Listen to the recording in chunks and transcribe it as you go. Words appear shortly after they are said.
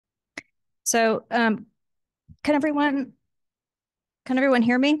So, can everyone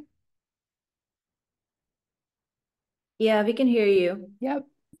hear me? Yeah, we can hear you. Yep.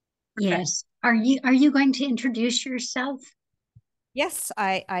 Yes. Are you going to introduce yourself? Yes,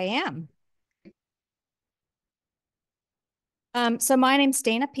 I am. So my name's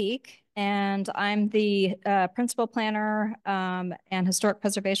Dana Peak, and I'm the principal planner and historic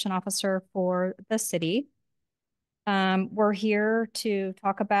preservation officer for the city. We're here to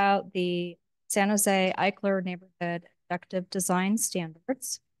talk about the San Jose Eichler neighborhood objective design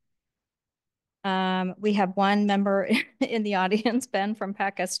standards. We have one member in the audience, Ben from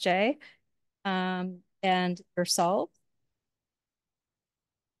PAC SJ, and yourself.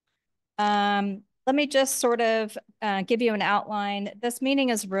 Let me just sort of give you an outline. This meeting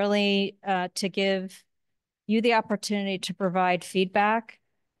is really to give you the opportunity to provide feedback.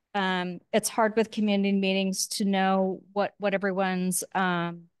 It's hard with community meetings to know what everyone's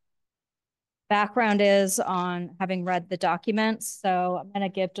background is on having read the documents. So I'm going to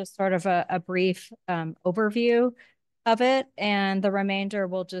give just sort of a brief overview of it, and the remainder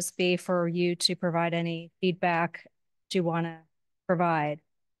will just be for you to provide any feedback that you want to provide.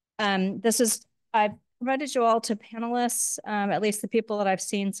 I've promoted you all to panelists, at least the people that I've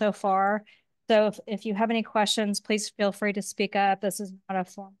seen so far. So if you have any questions, please feel free to speak up. This is not a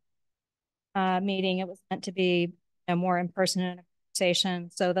formal meeting. It was meant to be more in person in a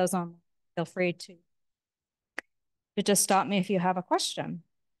conversation. So those on, feel free to just stop me if you have a question.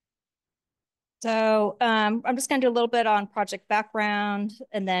 So I'm just going to do a little bit on project background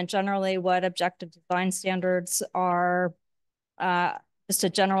and then generally what objective design standards are. Just a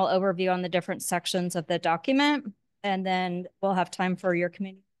general overview on the different sections of the document, and then we'll have time for your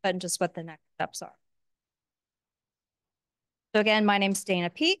community and just what the next steps are. So again, my name's Dana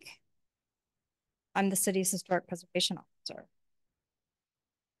Peak. I'm the city's historic preservation officer.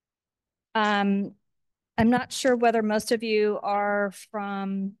 I'm not sure whether most of you are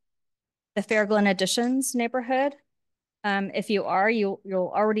from the Fair Glen Additions neighborhood. If you are, you'll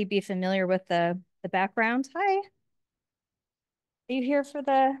already be familiar with the background. Hi. Are you here for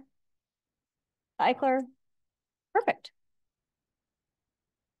the Eichler? Perfect.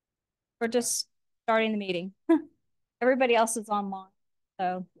 We're just starting the meeting. Everybody else is online,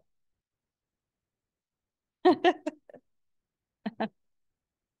 so.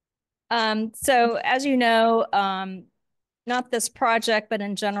 So as you know, not this project, but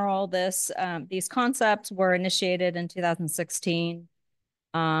in general, these concepts were initiated in 2016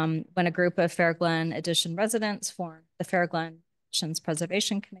 when a group of Fair Glen Addition residents formed the Fair Glen Additions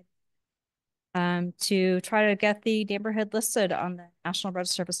Preservation Committee to try to get the neighborhood listed on the National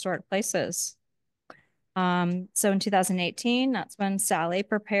Register of Historic Places. So in 2018, that's when Sally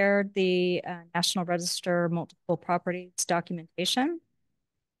prepared the National Register Multiple Properties documentation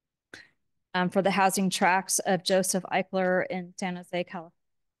for the housing tracts of Joseph Eichler in San Jose, California,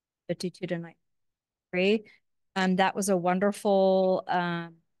 52 to 93. That was a wonderful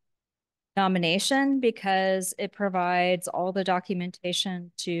nomination because it provides all the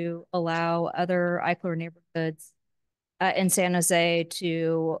documentation to allow other Eichler neighborhoods in San Jose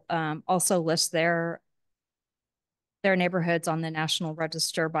to also list their neighborhoods on the National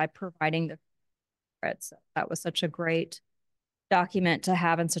Register by providing the records. So that was such a great document to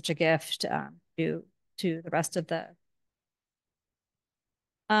have and such a gift to the rest of the.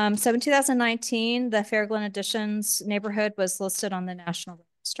 So in 2019, the Fair Glen Additions neighborhood was listed on the National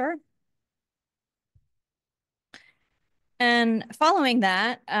Register. And following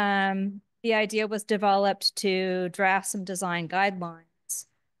that, the idea was developed to draft some design guidelines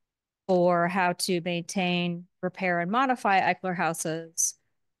for how to maintain, repair, and modify Eichler houses,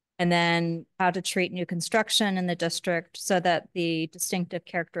 and then how to treat new construction in the district so that the distinctive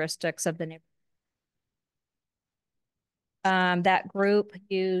characteristics of the neighborhood. That group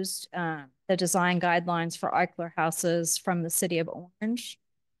used the design guidelines for Eichler houses from the city of Orange,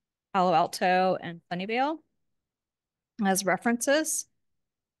 Palo Alto, and Sunnyvale as references.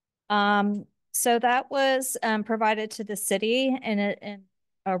 So that was provided to the city and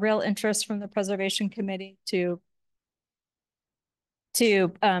a real interest from the Preservation Committee to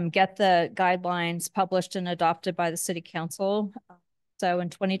get the guidelines published and adopted by the City Council. So in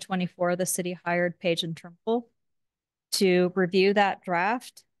 2024, the city hired Page and Trimble to review that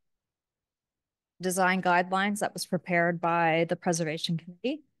draft design guidelines that was prepared by the Preservation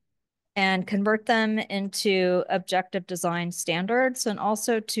Committee and convert them into objective design standards, and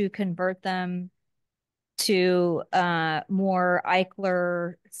also to convert them to more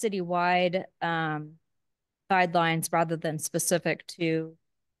Eichler citywide guidelines rather than specific to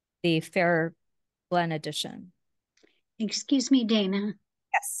the Fair Glen Addition. Excuse me, Dana.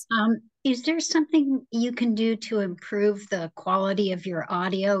 Yes. Is there something you can do to improve the quality of your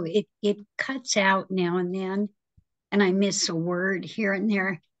audio? It cuts out now and then, and I miss a word here and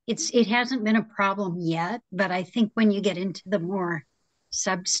there. It hasn't been a problem yet, but I think when you get into the more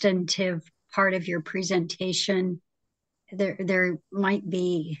substantive part of your presentation, there might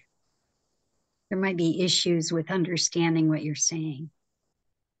be issues with understanding what you're saying.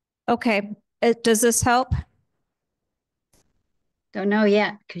 Okay. Does this help? Don't know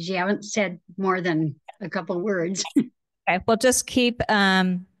yet because you haven't said more than a couple words. Okay. Well, just keep,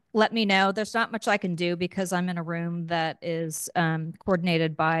 let me know. There's not much I can do because I'm in a room that is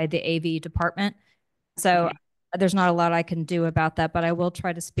coordinated by the AV department. So Okay. there's not a lot I can do about that, but I will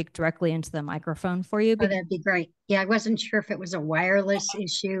try to speak directly into the microphone for you. Oh, that'd be great. Yeah, I wasn't sure if it was a wireless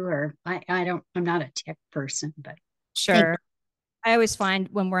issue or I'm not a tech person, but Sure. I always find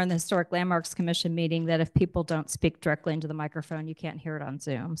when we're in the Historic Landmarks Commission meeting that if people don't speak directly into the microphone, you can't hear it on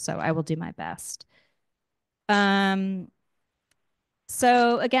Zoom. So I will do my best.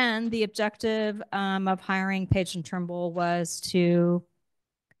 So again, the objective of hiring Page and Trimble was to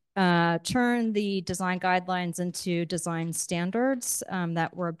turn the design guidelines into design standards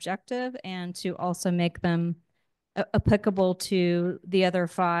that were objective and to also make them applicable to the other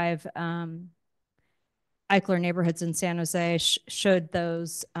 5 Eichler neighborhoods in San Jose should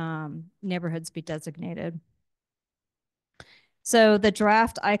those neighborhoods be designated. So the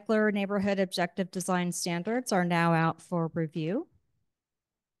draft Eichler neighborhood objective design standards are now out for review.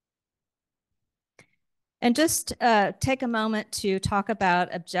 And just take a moment to talk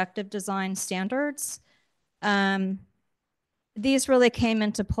about objective design standards. These really came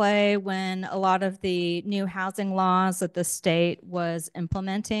into play when a lot of the new housing laws that the state was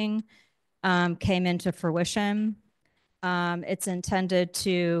implementing came into fruition. It's intended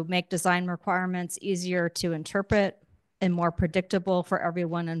to make design requirements easier to interpret and more predictable for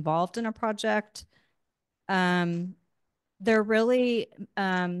everyone involved in a project. They're really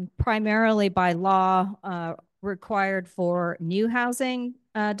primarily by law required for new housing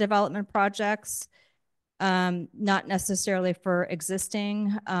development projects, not necessarily for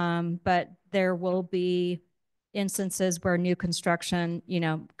existing, but there will be instances where new construction,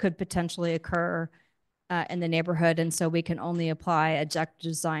 could potentially occur in the neighborhood. And so we can only apply objective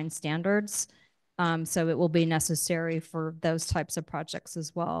design standards. So it will be necessary for those types of projects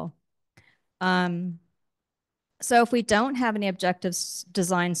as well. So if we don't have any objective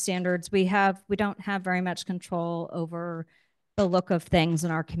design standards, we don't have very much control over the look of things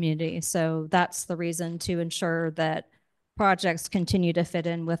in our community. So that's the reason to ensure that projects continue to fit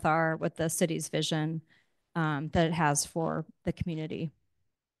in with the city's vision that it has for the community.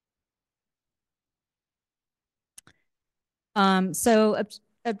 So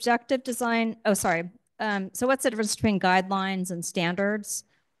objective design, so what's the difference between guidelines and standards?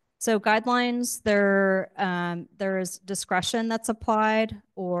 So guidelines, there is discretion that's applied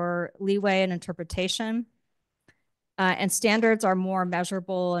or leeway in interpretation. And standards are more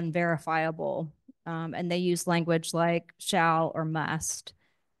measurable and verifiable. And they use language like shall or must.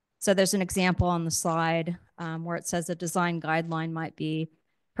 So there's an example on the slide where it says a design guideline might be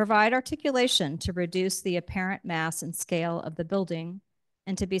provide articulation to reduce the apparent mass and scale of the building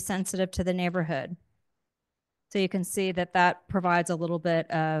and to be sensitive to the neighborhood. So you can see that that provides a little bit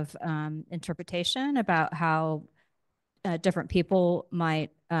of interpretation about how different people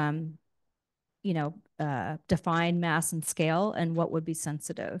might, define mass and scale and what would be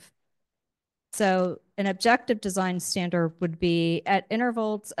sensitive. So an objective design standard would be at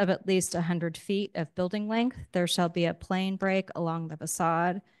intervals of at least 100 feet of building length, there shall be a plane break along the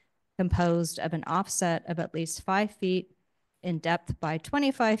facade composed of an offset of at least 5 feet in depth by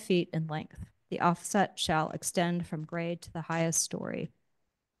 25 feet in length. The offset shall extend from grade to the highest story.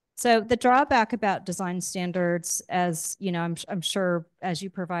 So the drawback about design standards, as you know, I'm sure as you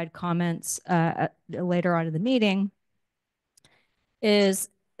provide comments later on in the meeting, is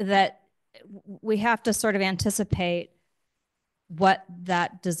that we have to sort of anticipate what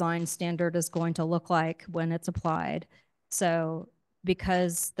that design standard is going to look like when it's applied. So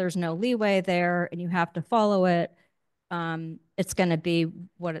because there's no leeway there and you have to follow it, it's going to be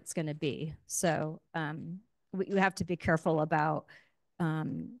what it's going to be. So we have to be careful about,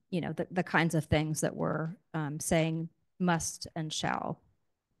 the kinds of things that we're saying must and shall.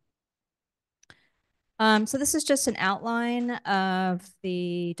 So this is just an outline of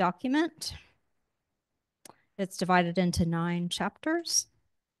the document. It's divided into 9 chapters.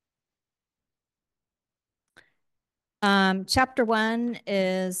 Chapter 1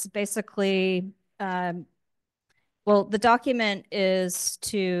 is basically, well, the document is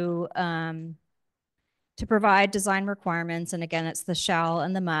to to provide design requirements. And again, it's the shall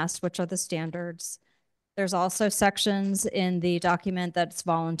and the must, which are the standards. There's also sections in the document that's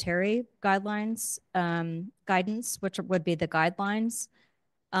voluntary guidelines, guidance, which would be the guidelines.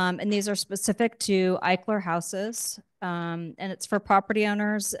 And these are specific to Eichler houses. And it's for property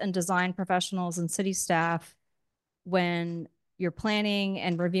owners and design professionals and city staff when you're planning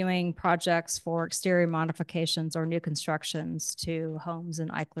and reviewing projects for exterior modifications or new constructions to homes in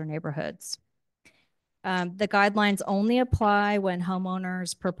Eichler neighborhoods. The guidelines only apply when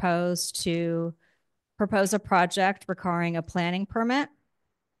homeowners propose a project requiring a planning permit.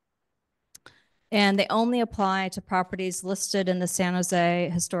 And they only apply to properties listed in the San Jose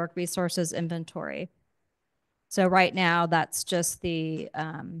Historic Resources Inventory. So right now, that's just the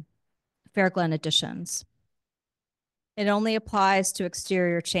Fair Glen additions. It only applies to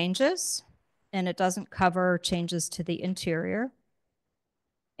exterior changes, and it doesn't cover changes to the interior.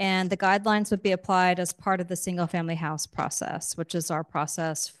 And the guidelines would be applied as part of the single-family house process, which is our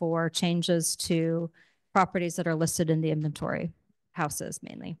process for changes to properties that are listed in the inventory, houses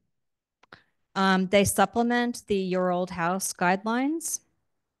mainly. They supplement the Your Old House guidelines,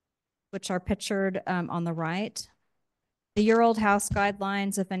 which are pictured on the right. The Your Old House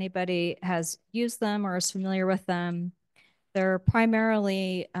guidelines, if anybody has used them or is familiar with them, they're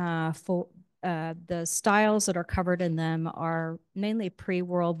primarily for the styles that are covered in them are mainly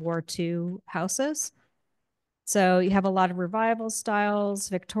pre-World War II houses. So you have a lot of revival styles,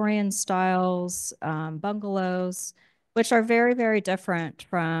 Victorian styles, bungalows, which are very, very different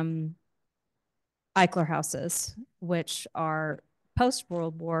from Eichler houses, which are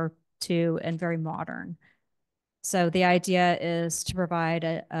post-World War II and very modern. So the idea is to provide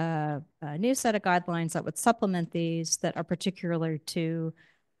a new set of guidelines that would supplement these that are particular to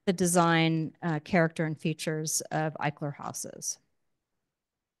the design, character, and features of Eichler houses.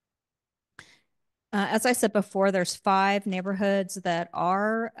 As I said before, there's 5 neighborhoods that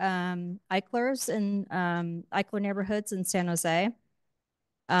are Eichlers in Eichler neighborhoods in San Jose.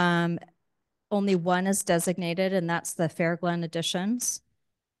 Only one is designated, and that's the Fair Glen Additions.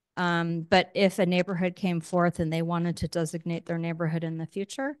 But if a neighborhood came forth and they wanted to designate their neighborhood in the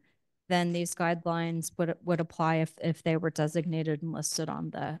future, then these guidelines would apply if they were designated and listed on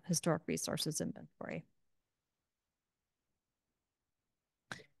the Historic Resources Inventory.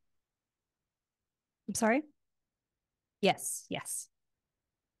 I'm sorry? Yes, yes.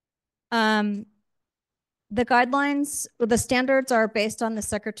 The guidelines, the standards are based on the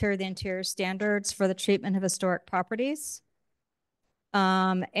Secretary of the Interior standards for the treatment of historic properties.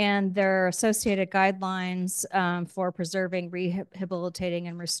 And their associated guidelines for preserving, rehabilitating,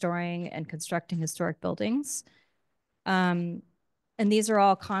 and restoring and constructing historic buildings. And these are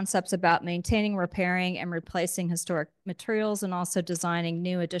all concepts about maintaining, repairing, and replacing historic materials, and also designing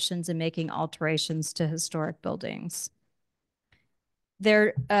new additions and making alterations to historic buildings.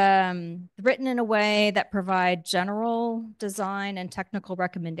 They're written in a way that provide general design and technical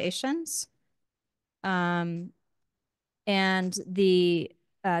recommendations. And the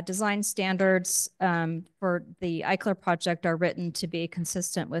design standards for the Eichler project are written to be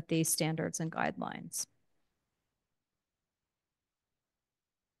consistent with these standards and guidelines.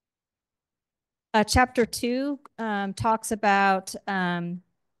 Chapter 2 talks about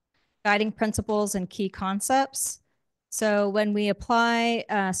guiding principles and key concepts. So when we apply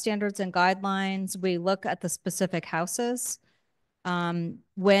standards and guidelines, we look at the specific houses. When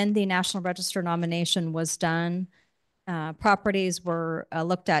the National Register nomination was done, properties were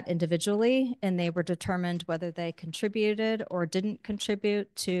looked at individually, and they were determined whether they contributed or didn't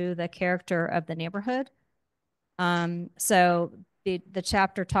contribute to the character of the neighborhood. So the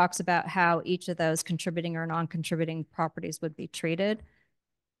chapter talks about how each of those contributing or non-contributing properties would be treated.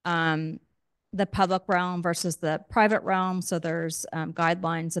 The public realm versus the private realm. So there's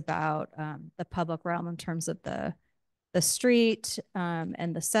guidelines about the public realm in terms of the street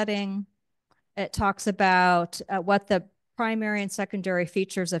and the setting. It talks about what the primary and secondary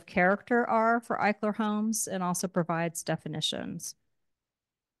features of character are for Eichler homes, and also provides definitions.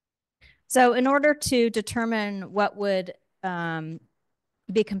 So in order to determine what would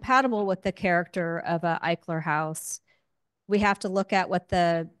be compatible with the character of an Eichler house, we have to look at what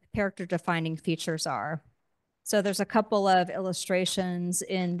the character defining features are. So there's a couple of illustrations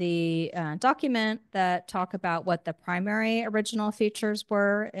in the document that talk about what the primary original features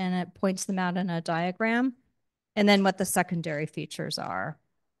were, and it points them out in a diagram, and then what the secondary features are.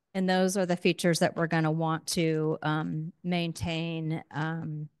 And those are the features that we're going to want to maintain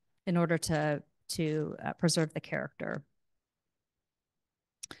in order to preserve the character.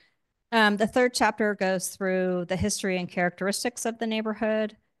 The 3rd chapter goes through the history and characteristics of the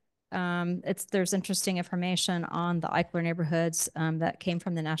neighborhood. There's interesting information on the Eichler neighborhoods that came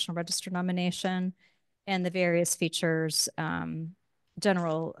from the National Register nomination and the various features,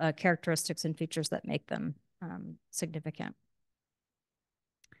 general characteristics and features that make them significant.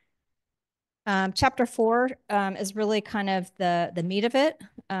 Chapter 4 is really kind of the meat of it.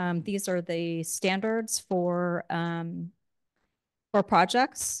 These are the standards for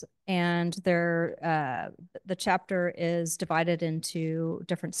projects, and the chapter is divided into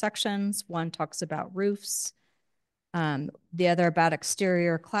different sections. One talks about roofs, the other about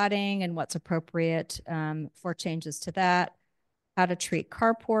exterior cladding and what's appropriate for changes to that, how to treat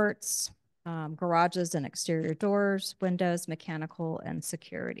carports, garages and exterior doors, windows, mechanical, and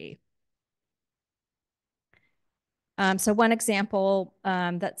security. So one example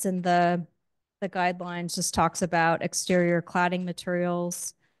that's in the guidelines just talks about exterior cladding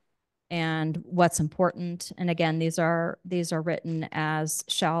materials and what's important. And again, these are written as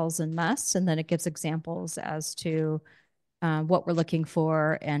shalls and musts, and then it gives examples as to what we're looking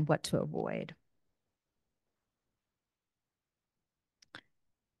for and what to avoid.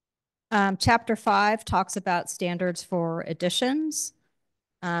 Chapter 5 talks about standards for additions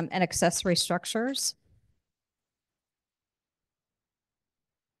and accessory structures.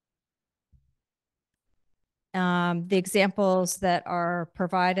 The examples that are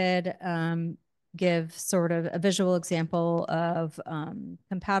provided give sort of a visual example of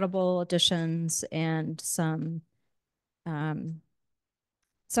compatible additions and some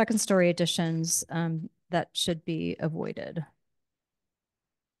second story additions that should be avoided.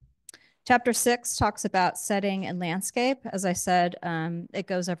 Chapter 6 talks about setting and landscape. As I said, it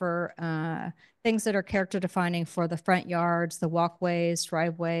goes over things that are character defining for the front yards, the walkways,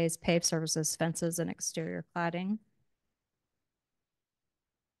 driveways, paved surfaces, fences, and exterior cladding.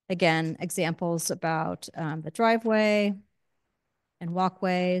 Again, examples about the driveway and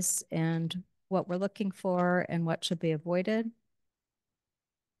walkways and what we're looking for and what should be avoided.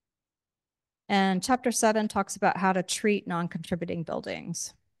 And chapter 7 talks about how to treat non-contributing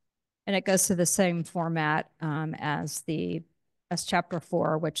buildings. And it goes to the same format as chapter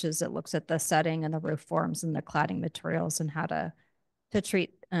 4, which is it looks at the setting and the roof forms and the cladding materials and how to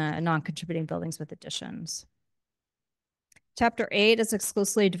treat non-contributing buildings with additions. Chapter 8 is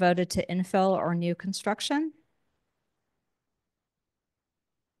exclusively devoted to infill or new construction.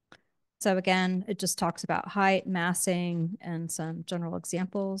 So again, it just talks about height, massing, and some general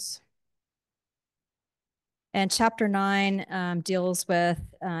examples. And chapter 9 deals with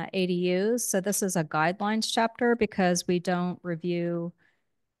ADUs. So this is a guidelines chapter because we don't review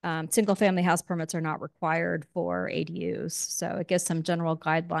single family house permits are not required for ADUs. So it gives some general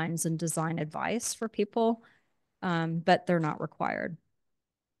guidelines and design advice for people, but they're not required.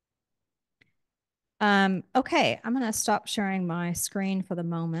 Okay, I'm going to stop sharing my screen for the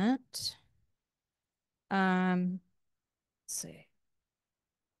moment. Let's see.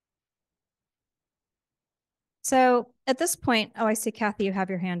 So at this point, oh, I see Kathy, you have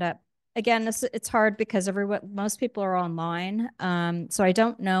your hand up. Again, it's hard because most people are online. So I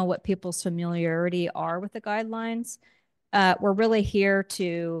don't know what people's familiarity are with the guidelines. We're really here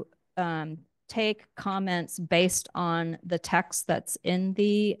to take comments based on the text that's in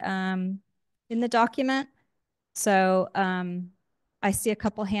the document. So I see a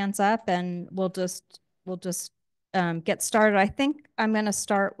couple hands up, and we'll just get started. I think I'm going to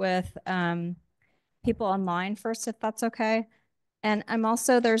start with people online first, if that's okay. And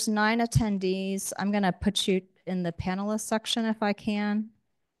there's 9 attendees. I'm going to put you in the panelist section if I can.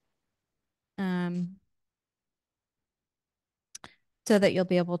 So that you'll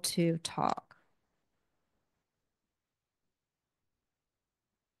be able to talk.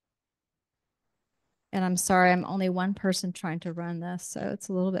 And I'm sorry, I'm only one person trying to run this, so it's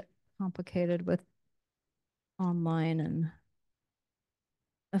a little bit complicated with online and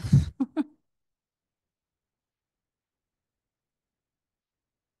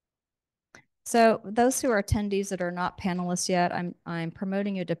So those who are attendees that are not panelists yet, I'm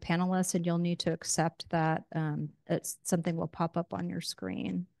promoting you to panelists, and you'll need to accept that it's something will pop up on your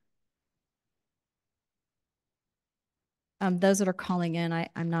screen. Those that are calling in,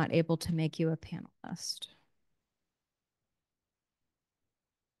 I'm not able to make you a panelist.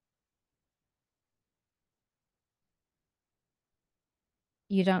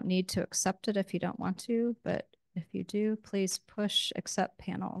 You don't need to accept it if you don't want to, but if you do, please push accept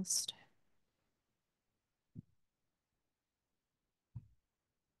panelist.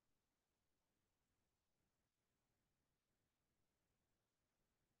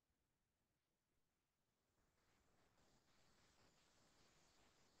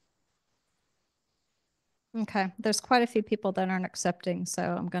 Okay, there's quite a few people that aren't accepting, so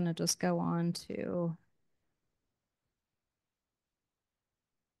I'm going to just go on to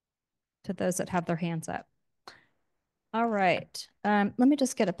those that have their hands up. All right, let me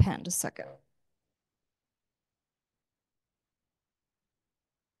just get a pen just a second.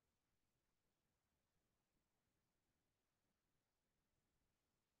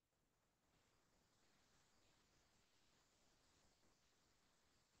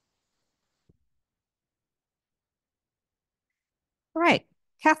 All right,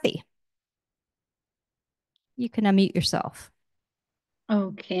 Kathy, you can unmute yourself.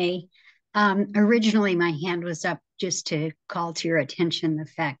 Okay. Originally, my hand was up just to call to your attention the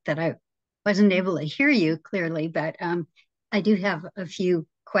fact that I wasn't able to hear you clearly, but I do have a few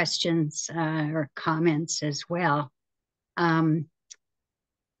questions or comments as well. Um,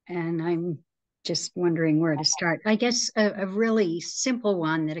 and I'm just wondering where to start. I guess a really simple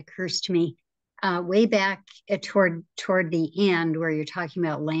one that occurs to me way back toward the end, where you're talking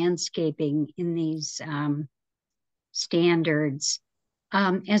about landscaping in these standards.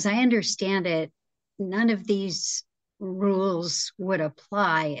 As I understand it, none of these rules would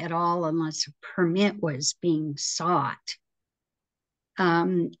apply at all unless a permit was being sought.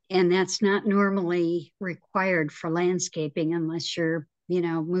 And that's not normally required for landscaping unless you're,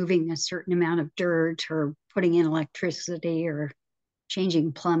 moving a certain amount of dirt or putting in electricity or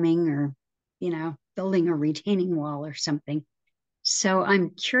changing plumbing or, building a retaining wall or something. So I'm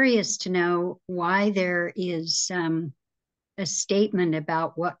curious to know why there is a statement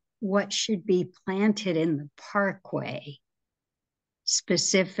about what should be planted in the parkway,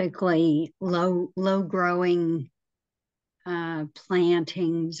 specifically low growing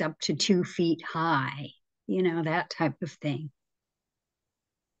plantings up to 2 feet high, that type of thing.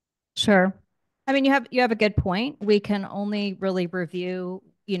 Sure. I mean, you have a good point. We can only really review,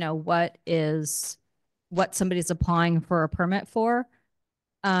 what somebody's applying for a permit for.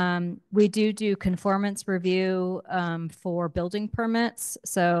 We do conformance review for building permits.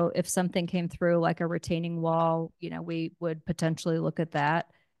 So if something came through like a retaining wall, we would potentially look at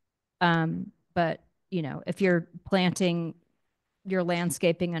that. But if you're planting your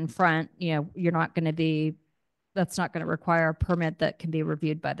landscaping in front, you're not going to be, that's not going to require a permit that can be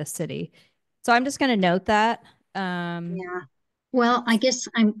reviewed by the city. So I'm just going to note that. Yeah. Well, I guess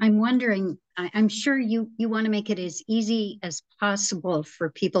I'm wondering, I'm sure you want to make it as easy as possible for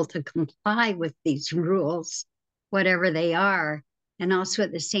people to comply with these rules, whatever they are. And also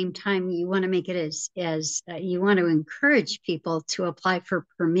at the same time, you want to make it as you want to encourage people to apply for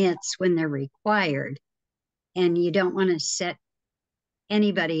permits when they're required. And you don't want to set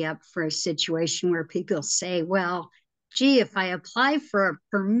anybody up for a situation where people say, well, gee, if I apply for a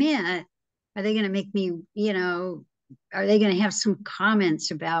permit, are they going to make me, are they going to have some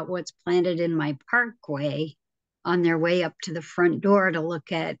comments about what's planted in my parkway on their way up to the front door to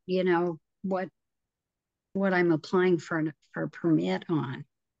look at, what I'm applying for a permit on?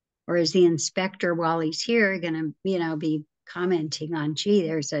 Or is the inspector, while he's here, going to, be commenting on, gee,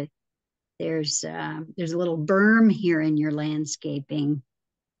 there's a little berm here in your landscaping,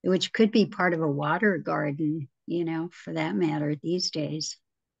 which could be part of a water garden, for that matter these days.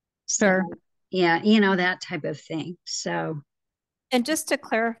 Sure. So, yeah, that type of thing. So, And just to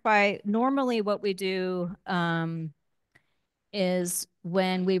clarify, normally what we do is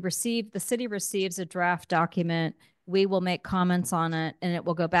when the city receives a draft document, we will make comments on it and it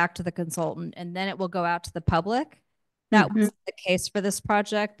will go back to the consultant and then it will go out to the public. That was the case for this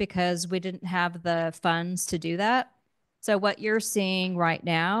project because we didn't have the funds to do that. So what you're seeing right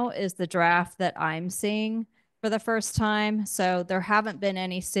now is the draft that I'm seeing for the first time. So there haven't been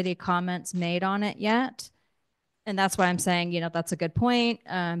any city comments made on it yet. And that's why I'm saying, that's a good point,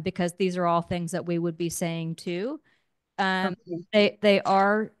 because these are all things that we would be saying too. They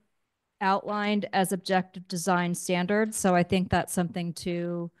are outlined as objective design standards. So I think that's something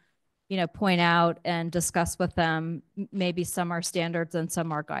to, point out and discuss with them. Maybe some are standards and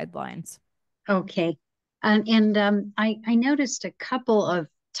some are guidelines. Okay. I noticed a couple of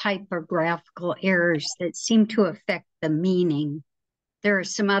typographical errors that seem to affect the meaning. There are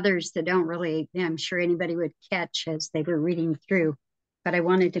some others that don't really, I'm sure anybody would catch as they were reading through, but I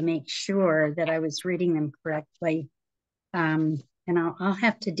wanted to make sure that I was reading them correctly. And I'll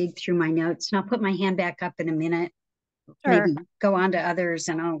have to dig through my notes and I'll put my hand back up in a minute, Sure. maybe go on to others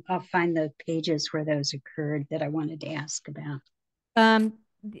and I'll find the pages where those occurred that I wanted to ask about.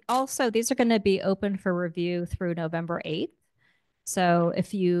 Also, these are going to be open for review through November 8th. So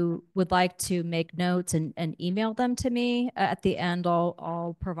if you would like to make notes and email them to me at the end,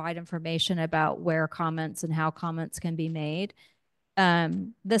 I'll provide information about where comments and how comments can be made.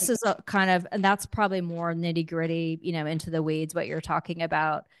 This is a kind of, and that's probably more nitty gritty, into the weeds, what you're talking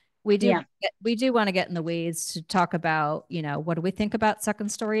about. We do, Yeah. we do want to get in the weeds to talk about, what do we think about second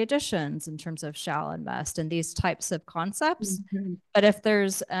story additions in terms of shall and must and these types of concepts. Mhm. But if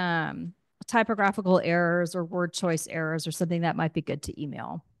there's typographical errors or word choice errors or something, that might be good to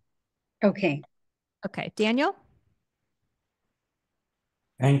email. Okay. Okay, Daniel?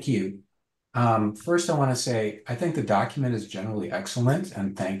 Thank you. First, I want to say I think the document is generally excellent,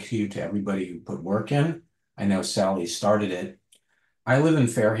 and thank you to everybody who put work in. I know Sally started it. I live in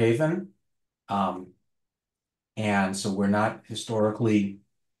Fairhaven, and so we're not historically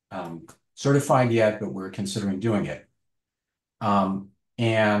certified yet, but we're considering doing it.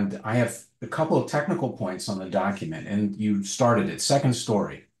 And I have a couple of technical points on the document, and you started it, second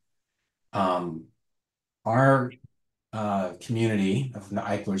story. Our community of the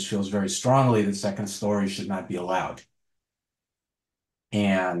Eichlers feels very strongly that second story should not be allowed.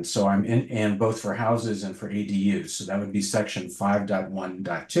 And so I'm in both for houses and for ADUs. So that would be section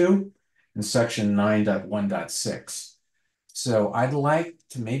 5.1.2 and section 9.1.6. So I'd like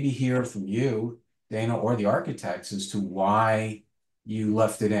to maybe hear from you, Dana, or the architects as to why you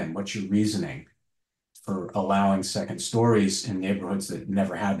left it in. What's your reasoning for allowing second stories in neighborhoods that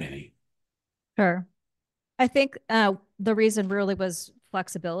never had any? Sure. I think the reason really was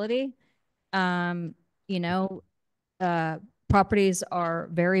flexibility. Um, you know, properties are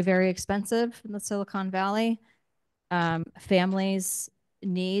very, very expensive in the Silicon Valley. Families'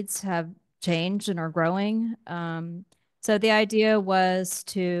 needs have changed and are growing. So the idea was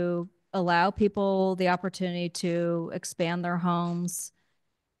to allow people the opportunity to expand their homes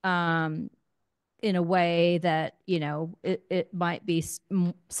in a way that, it might be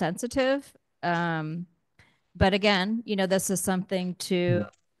sensitive. But again, this is something to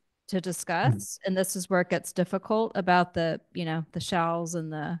discuss, and this is where it gets difficult about the shells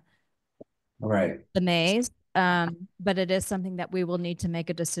and Right. the maze. But it is something that we will need to make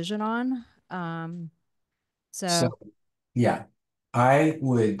a decision on. So, yeah, I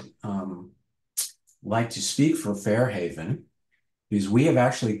would like to speak for Fairhaven because we have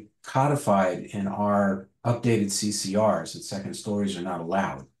actually codified in our updated CCRs that second stories are not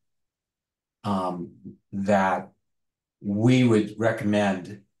allowed. That we would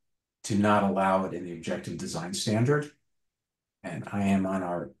recommend to not allow it in the objective design standard. And I am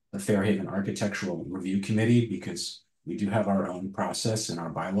on the Fairhaven Architectural Review Committee because we do have our own process in our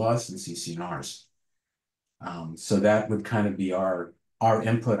bylaws and CCNRs. So that would kind of be our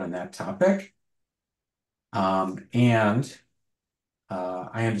input on that topic. And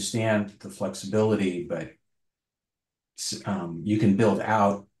I understand the flexibility, but you can build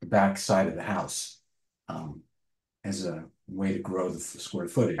out the back side of the house as a way to grow the square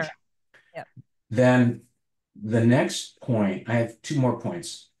footage. Sure. Yep. Then the next point, I have two more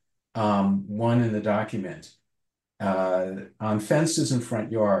points. One in the document. On fences in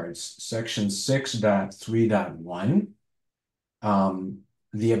front yards, section 6.3.1,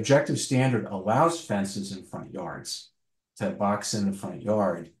 the objective standard allows fences in front yards to box in the front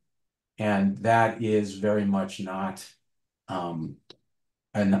yard. And that is very much not an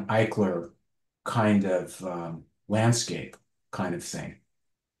Eichler kind of landscape kind of thing.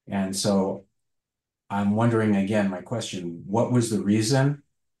 And so I'm wondering again, my question, what was the reason,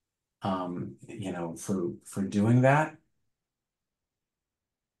 for doing that?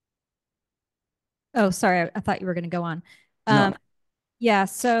 Oh, sorry. I thought you were going to go on. No. Yeah.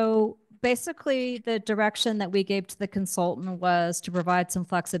 So basically, the direction that we gave to the consultant was to provide some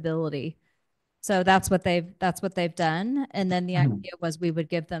flexibility. So that's what they've done. And then the idea was we would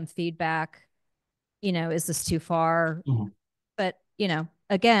give them feedback. Is this too far? But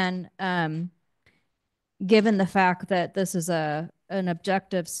again, given the fact that this is an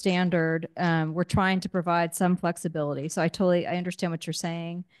objective standard, we're trying to provide some flexibility. So I understand what you're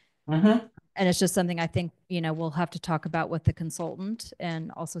saying. And it's just something I think, we'll have to talk about with the consultant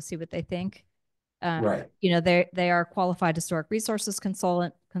and also see what they think. Right. They are qualified historic resources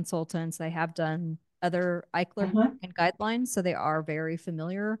consultants. They have done other Eichler and guidelines, so they are very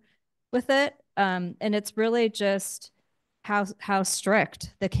familiar with it. And it's really just how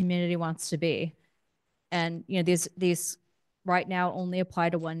strict the community wants to be. And these right now only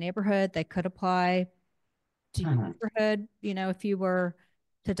apply to one neighborhood. They could apply to your neighborhood, if you were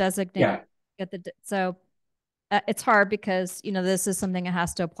to designate so it's hard because this is something that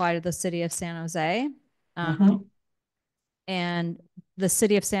has to apply to the city of San Jose. And the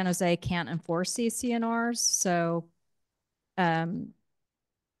city of San Jose can't enforce CCNRs. So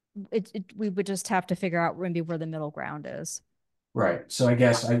we would just have to figure out maybe where the middle ground is. Right. So I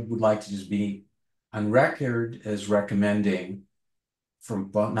guess I would like to just be on record as recommending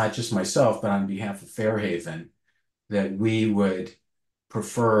from not just myself, but on behalf of Fairhaven, that we would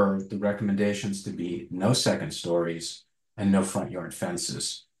prefer the recommendations to be no second stories and no front yard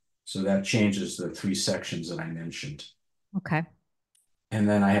fences. So that changes the 3 sections that I mentioned. Okay. And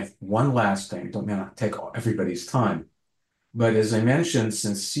then I have one last thing, don't mean to take everybody's time. But as I mentioned,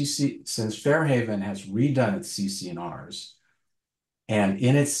 since Fairhaven has redone its CC&Rs, and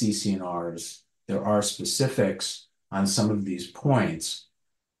in its CC&Rs, there are specifics on some of these points,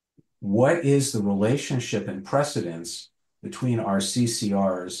 what is the relationship and precedence between our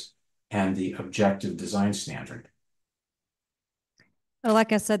CCRs and the objective design standard? Well,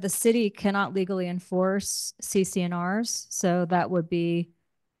 like I said, the city cannot legally enforce CC&Rs, so that would be,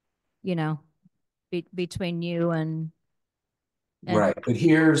 you know, between you and Right, but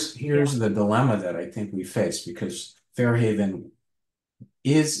here's the dilemma that I think we face, because Fairhaven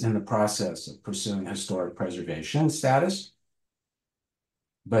is in the process of pursuing historic preservation status.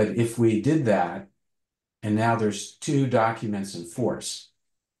 But if we did that, and now there's 2 documents in force,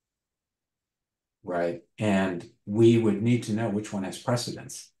 right? And we would need to know which one has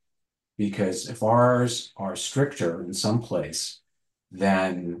precedence. Because if ours are stricter in some place,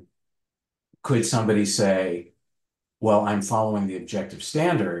 then could somebody say, well, I'm following the objective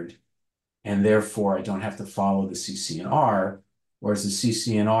standard, and therefore I don't have to follow the CC&R, whereas the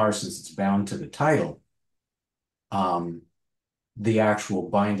CC&R, since it's bound to the title, the actual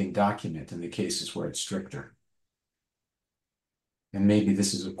binding document in the cases where it's stricter. And maybe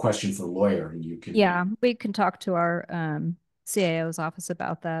this is a question for a lawyer, and you could. yeah, we can talk to our CAO's office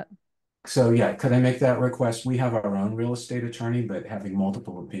about that. So yeah, could I make that request? We have our own real estate attorney, but having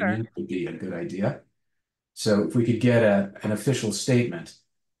multiple opinions would be a good idea. So if we could get an official statement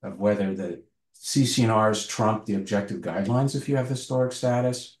of whether the CC&Rs trump the objective guidelines if you have historic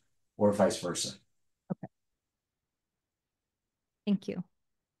status, or vice versa. Okay. Thank you.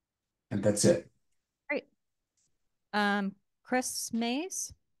 And that's it. Great. Chris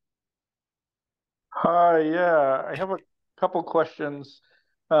Mays? Hi, yeah, I have a couple questions.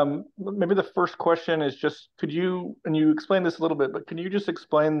 Maybe the first question is just, could you, and you explained this a little bit, but can you just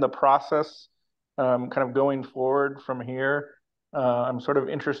explain the process kind of going forward from here? I'm sort of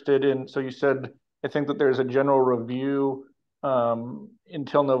interested in, so you said, I think that there's a general review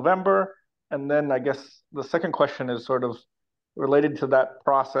until November. And then I guess the second question is sort of related to that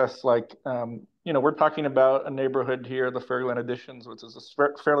process. Like, we're talking about a neighborhood here, the Fairyland Additions, which is a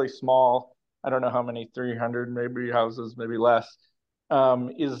fairly small, I don't know how many, 300 maybe houses, maybe less.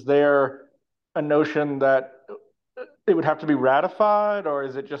 Is there a notion that it would have to be ratified, or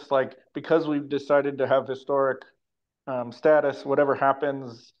is it just like, because we've decided to have historic status, whatever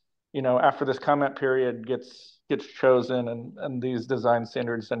happens, after this comment period gets chosen, and these design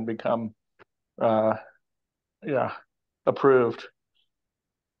standards then become, approved?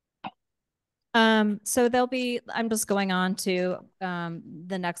 So there'll be, I'm just going on to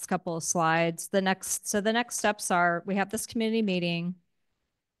the next couple of slides. The next steps are, we have this community meeting.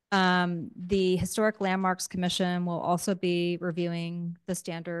 The Historic Landmarks Commission will also be reviewing the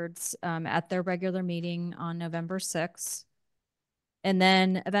standards at their regular meeting on November 6th. And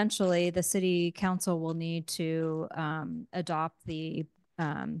then eventually the city council will need to adopt the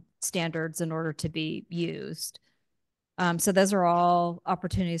standards in order to be used. So those are all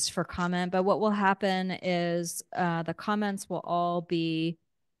opportunities for comment, but what will happen is the comments will all be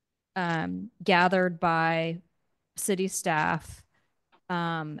gathered by city staff.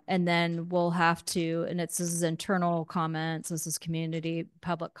 And then we'll have to, and this is internal comments, this is community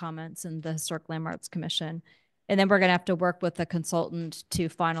public comments and the Historic Landmarks Commission. And then we're going to have to work with the consultant to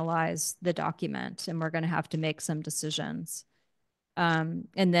finalize the document, and we're going to have to make some decisions. And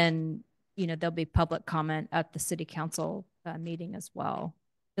then, there'll be public comment at the city council meeting as well.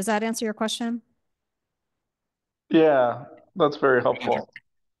 Does that answer your question? Yeah, that's very helpful.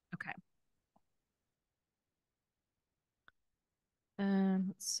 Okay.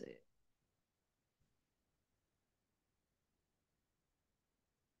 Let's see.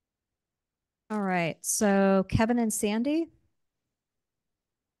 All right. So Kevin and Sandy.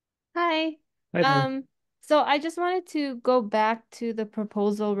 Hi. Hi, So I just wanted to go back to the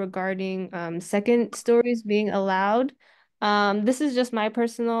proposal regarding second stories being allowed. This is just my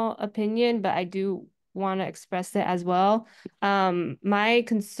personal opinion, but I do want to express it as well. My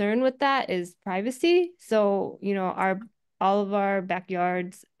concern with that is privacy. So, all of our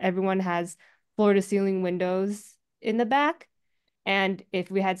backyards, everyone has floor to ceiling windows in the back. And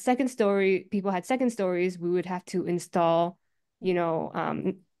if we had people had second stories, we would have to install,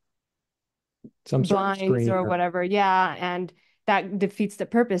 some blinds or whatever. Yeah. And that defeats the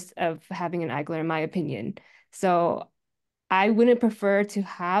purpose of having an Eichler, in my opinion. So I wouldn't prefer to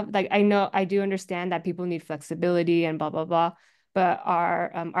have, like, I know I do understand that people need flexibility and blah blah blah, but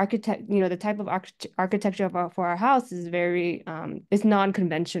our architect, the type of architecture for our house is very it's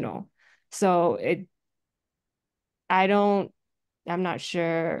non-conventional. So I don't I'm not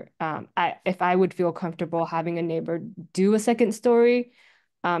sure if I would feel comfortable having a neighbor do a second story,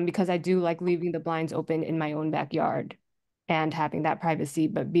 because I do like leaving the blinds open in my own backyard and having that privacy,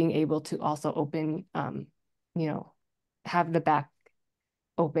 but being able to also open, you know, have the back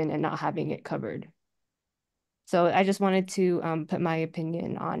open and not having it covered. So I just wanted to put my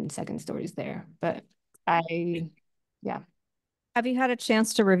opinion on second stories there, but yeah. Have you had a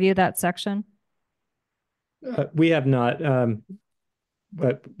chance to review that section? We have not,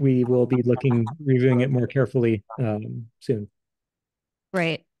 but we will be reviewing it more carefully soon.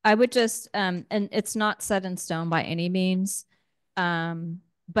 Great. I would just, and it's not set in stone by any means,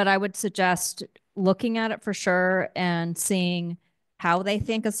 but I would suggest looking at it for sure and seeing how they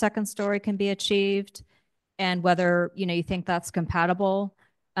think a second story can be achieved and whether, you think that's compatible.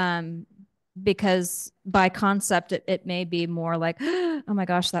 Because by concept, it may be more like, oh my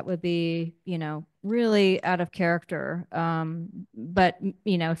gosh, that would be, really out of character. But,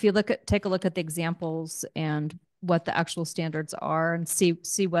 if you take a look at the examples and what the actual standards are and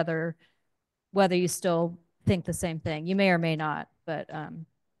see whether you still think the same thing. You may or may not, but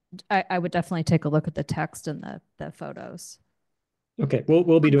I would definitely take a look at the text and the photos. Okay,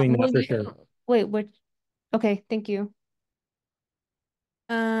 we'll be doing that for sure. Wait, what? Okay, thank you.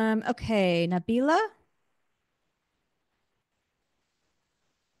 Okay, Nabila.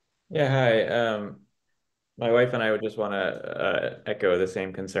 Yeah, hi. My wife and I would just want to echo the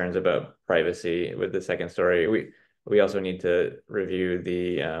same concerns about privacy with the second story. We also need to review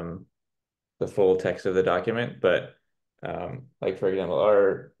the full text of the document, but like for example,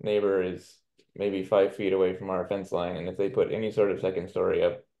 our neighbor is maybe 5 feet away from our fence line, and if they put any sort of second story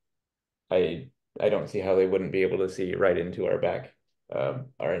up, I don't see how they wouldn't be able to see right into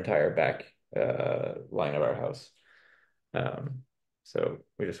our entire back line of our house. So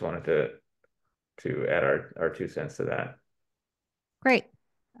we just wanted to add our 2 cents to that. Great.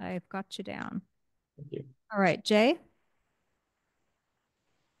 I've got you down. Thank you. All right, Jay.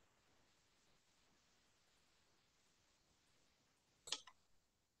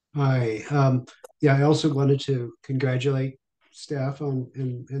 Hi. Yeah, I also wanted to congratulate staff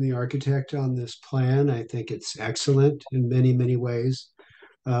and the architect on this plan. I think it's excellent in many, many ways.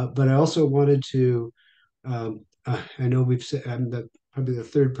 But I also wanted to, I know we've said, I'm probably the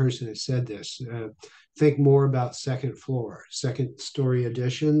third person that said this, think more about second story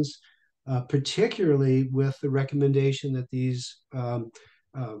additions, particularly with the recommendation that these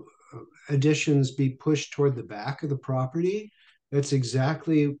additions be pushed toward the back of the property. That's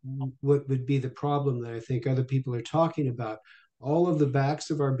exactly what would be the problem that I think other people are talking about. All of the backs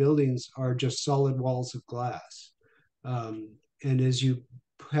of our buildings are just solid walls of glass. And as you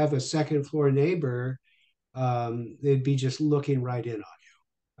have a second floor neighbor, they'd be just looking right in on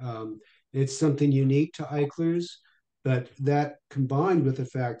you. It's something unique to Eichler's, but that combined with the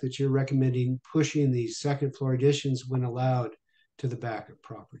fact that you're recommending pushing these second floor additions when allowed to the back of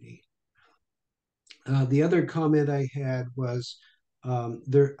property. The other comment I had was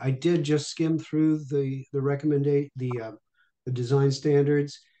I did just skim through the design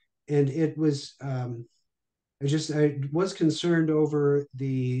standards, and it was I was concerned over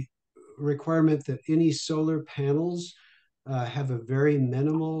the requirement that any solar panels have a very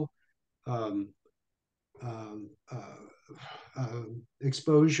minimal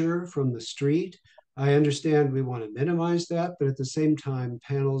exposure from the street. I understand we want to minimize that, but at the same time,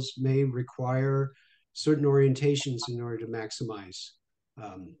 panels may require certain orientations in order to maximize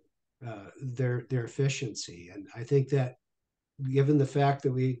their efficiency. And I think that given the fact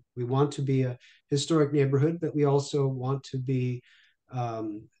that we want to be a historic neighborhood, but we also want to be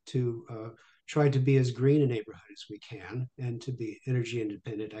try to be as green a neighborhood as we can and to be energy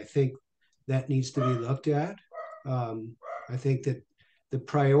independent, I think that needs to be looked at. I think that the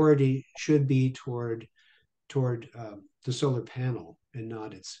priority should be toward the solar panel and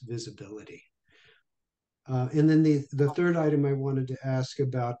not its visibility. And then the third item I wanted to ask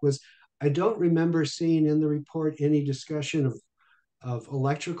about was, I don't remember seeing in the report any discussion of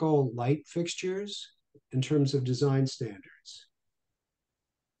electrical light fixtures in terms of design standards.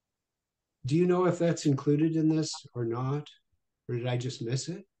 Do you know if that's included in this or not? Or did I just miss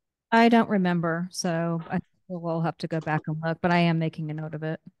it? I don't remember, so I think we'll have to go back and look, but I am making a note of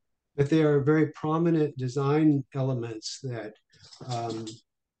it. But they are very prominent design elements that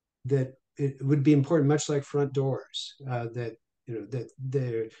it would be important, much like front doors, that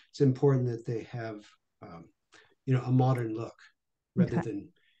it's important that they have a modern look rather Okay. than,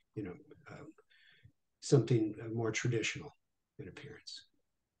 something more traditional in appearance.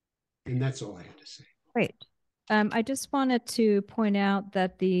 And that's all I had to say. Great. I just wanted to point out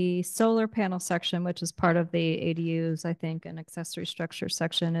that the solar panel section, which is part of the ADUs, I think, and accessory structure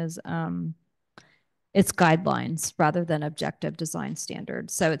section is it's guidelines rather than objective design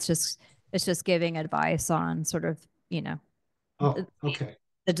standards. So it's just giving advice on sort of, Oh, okay.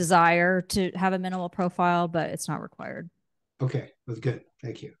 the desire to have a minimal profile, but it's not required. Okay, that's good.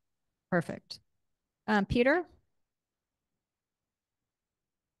 Thank you. Perfect. Peter?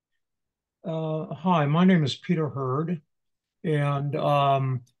 Hi, my name is Peter Hurd, and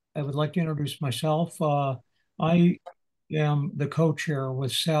I would like to introduce myself. I am the co-chair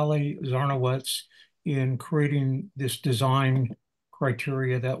with Sally Zarnowitz in creating this design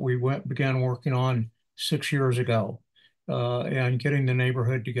criteria that we began working on 6 years ago, and getting the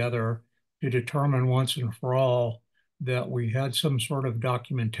neighborhood together to determine once and for all that we had some sort of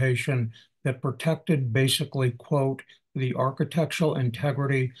documentation that protected basically, quote, the architectural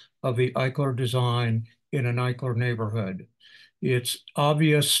integrity of the Eichler design in an Eichler neighborhood. It's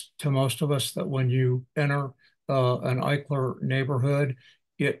obvious to most of us that when you enter an Eichler neighborhood,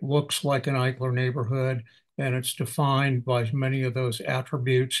 it looks like an Eichler neighborhood, and it's defined by many of those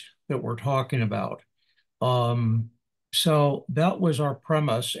attributes that we're talking about. So that was our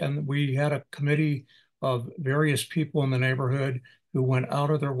premise, and we had a committee of various people in the neighborhood who went out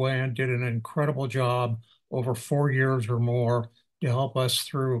of their way and did an incredible job over 4 years or more to help us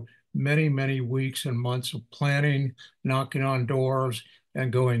through many, many weeks and months of planning, knocking on doors,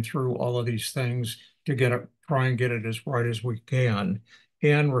 and going through all of these things to try and get it as right as we can,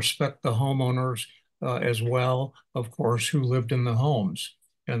 and respect the homeowners as well, of course, who lived in the homes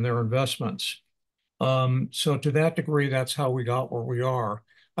and their investments. So to that degree, that's how we got where we are.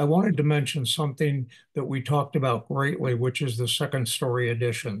 I wanted to mention something that we talked about greatly, which is the second story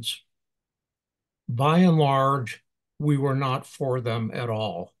additions. By and large, we were not for them at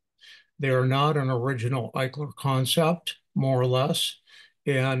all. They are not an original Eichler concept, more or less,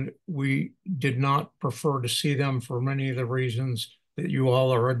 and we did not prefer to see them for many of the reasons that you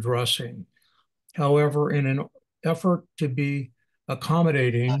all are addressing. However, in an effort to be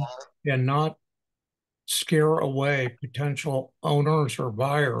accommodating and not scare away potential owners or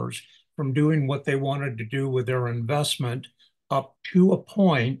buyers from doing what they wanted to do with their investment up to a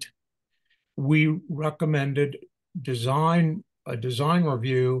point, we recommended a design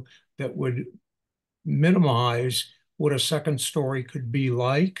review that would minimize what a second story could be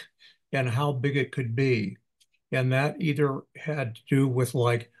like and how big it could be. And that either had to do with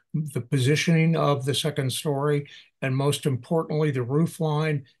like the positioning of the second story, and most importantly, the roof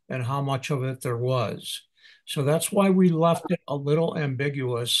line and how much of it there was. So that's why we left it a little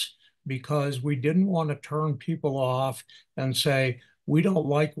ambiguous, because we didn't want to turn people off and say, we don't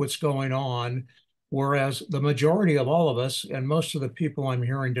like what's going on. Whereas the majority of all of us, and most of the people I'm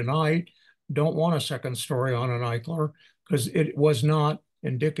hearing tonight, don't want a second story on an Eichler because it was not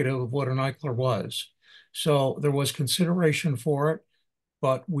indicative of what an Eichler was. So there was consideration for it,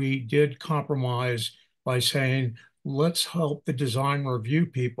 but we did compromise by saying, let's help the design review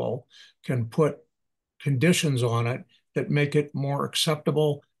people can put conditions on it that make it more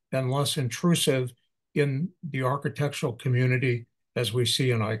acceptable and less intrusive in the architectural community as we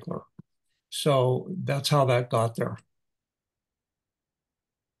see in Eichler. So that's how that got there.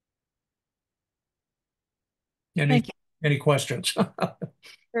 Any questions?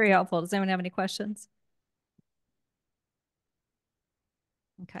 Very helpful. Does anyone have any questions?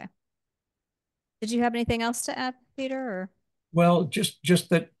 Okay. Did you have anything else to add, Peter? Or? Well, just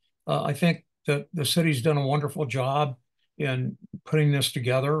that I think that the city's done a wonderful job in putting this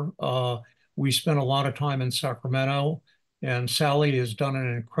together. We spent a lot of time in Sacramento, and Sally has done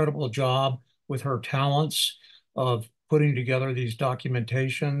an incredible job with her talents of putting together these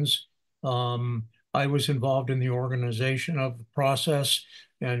documentations. I was involved in the organization of the process,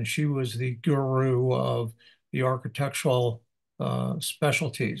 and she was the guru of the architectural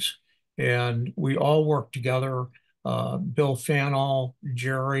specialties. And we all worked together. Bill Fanall,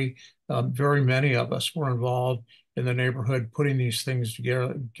 Jerry, very many of us were involved in the neighborhood putting these things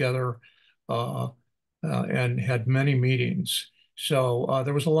together and had many meetings. So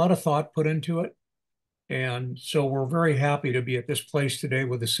there was a lot of thought put into it. And so we're very happy to be at this place today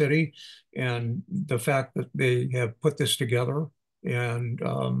with the city, and the fact that they have put this together, and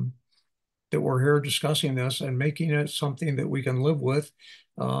that we're here discussing this and making it something that we can live with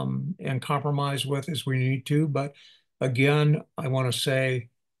and compromise with as we need to. But again, I want to say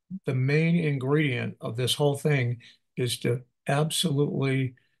the main ingredient of this whole thing is to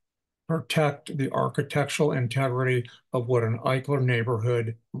absolutely protect the architectural integrity of what an Eichler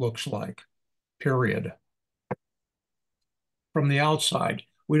neighborhood looks like, period. From the outside,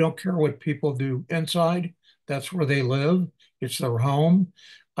 we don't care what people do inside. That's where they live. It's their home.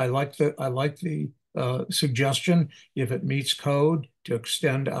 I like the suggestion, if it meets code, to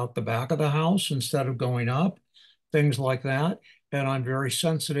extend out the back of the house instead of going up, things like that. And I'm very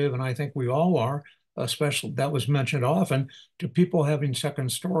sensitive, and I think we all are, especially that was mentioned often, to people having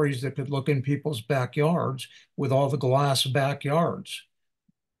second stories that could look in people's backyards with all the glass backyards.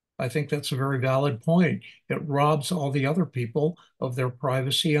 I think that's a very valid point. It robs all the other people of their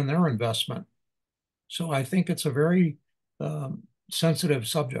privacy and their investment. So I think it's a very sensitive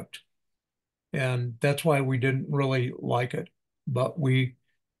subject. And that's why we didn't really like it. But we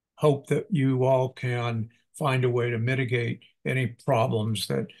hope that you all can find a way to mitigate any problems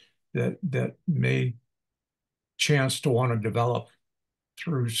that may chance to want to develop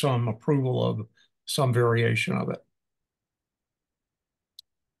through some approval of some variation of it.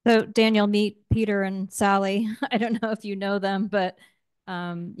 So Daniel, meet Peter and Sally. I don't know if you know them, but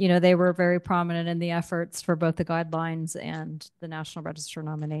they were very prominent in the efforts for both the guidelines and the National Register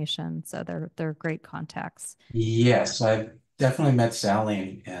nomination. So they're great contacts. Yes, I've definitely met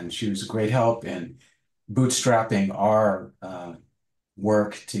Sally, and she was a great help in bootstrapping our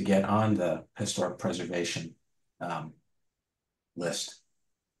work to get on the historic preservation list.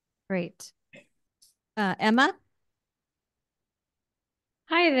 Great. Emma?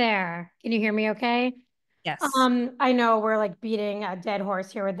 Hi there. Can you hear me okay? Yes. I know we're like beating a dead horse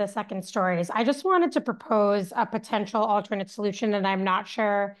here with the second stories. I just wanted to propose a potential alternate solution, and I'm not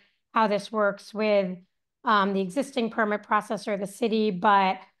sure how this works with the existing permit process or the city,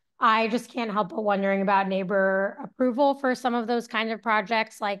 but I just can't help but wondering about neighbor approval for some of those kind of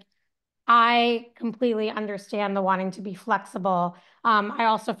projects. Like, I completely understand the wanting to be flexible. I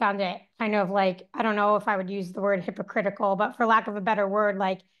also found it kind of like, I don't know if I would use the word hypocritical, but for lack of a better word,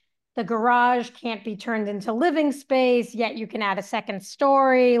 like the garage can't be turned into living space, yet you can add a second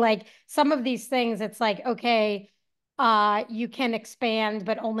story. Like some of these things, it's like, okay, you can expand,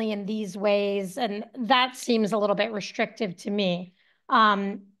 but only in these ways. And that seems a little bit restrictive to me.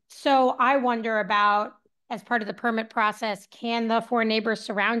 So I wonder about, as part of the permit process, can the four neighbors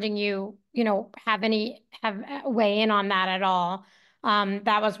surrounding you, have weigh in on that at all?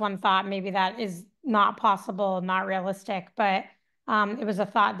 That was one thought. Maybe that is not possible, not realistic, but it was a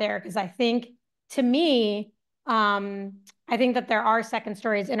thought there because I think, to me, I think that there are second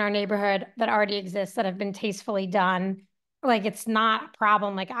stories in our neighborhood that already exist that have been tastefully done. Like it's not a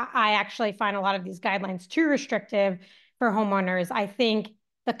problem. Like I actually find a lot of these guidelines too restrictive for homeowners. I think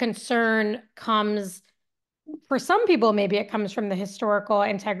the concern comes, for some people, maybe it comes from the historical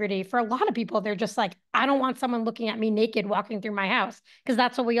integrity. For a lot of people, they're just like, I don't want someone looking at me naked walking through my house, because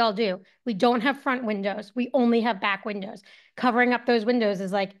that's what we all do. We don't have front windows. We only have back windows. Covering up those windows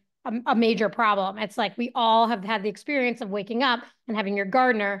is like a major problem. It's like we all have had the experience of waking up and having your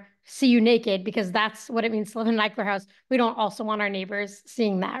gardener see you naked, because that's what it means to live in an Eichler house. We don't also want our neighbors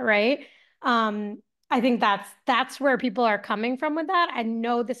seeing that, right? I think that's where people are coming from with that. I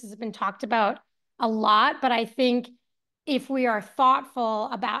know this has been talked about a lot, but I think if we are thoughtful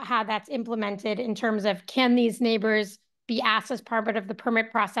about how that's implemented in terms of, can these neighbors be asked as part of the permit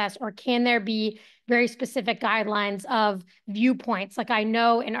process, or can there be very specific guidelines of viewpoints? Like I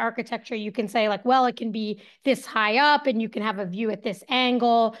know in architecture, you can say like, well, it can be this high up and you can have a view at this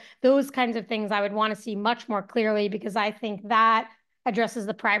angle. Those kinds of things I would want to see much more clearly, because I think that addresses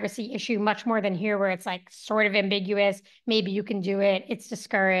the privacy issue much more than here, where it's like sort of ambiguous. Maybe you can do it. It's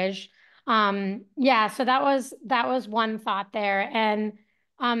discouraged. Yeah, so that was one thought there. And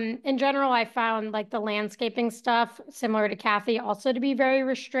in general, I found like the landscaping stuff, similar to Kathy, also to be very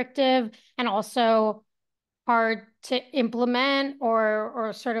restrictive and also hard to implement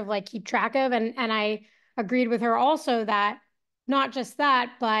or sort of like keep track of. And I agreed with her also that not just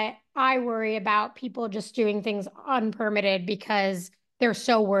that, but I worry about people just doing things unpermitted because they're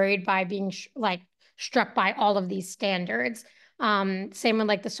so worried by being like struck by all of these standards. Same with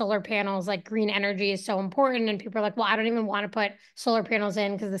like the solar panels, like green energy is so important. And people are like, well, I don't even want to put solar panels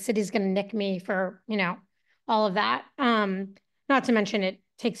in because the city's going to nick me for, all of that. Not to mention it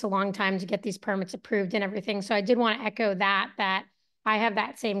takes a long time to get these permits approved and everything. So I did want to echo that I have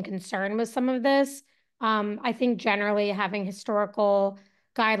that same concern with some of this. I think generally having historical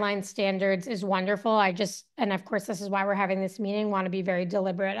guideline standards is wonderful. And of course, this is why we're having this meeting, want to be very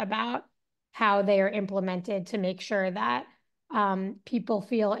deliberate about how they are implemented to make sure that people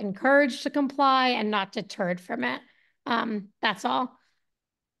feel encouraged to comply and not deterred from it. That's all.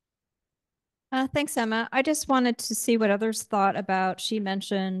 Thanks, Emma. I just wanted to see what others thought about, she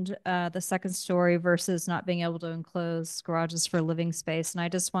mentioned the second story versus not being able to enclose garages for living space. And I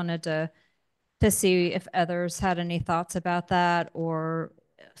just wanted to see if others had any thoughts about that, or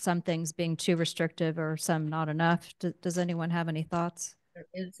some things being too restrictive or some not enough. Does anyone have any thoughts? There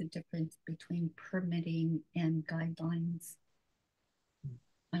is a difference between permitting and guidelines.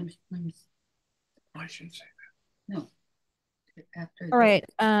 I should say that. No. All right,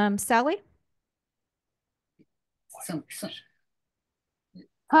 Sally?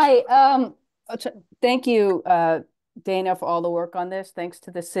 Hi, thank you, Dana, for all the work on this. Thanks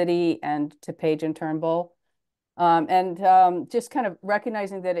to the city and to Paige and Turnbull. Just kind of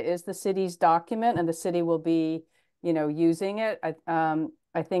recognizing that it is the city's document and the city will be, using it.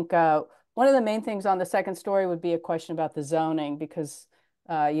 I think one of the main things on the second story would be a question about the zoning, because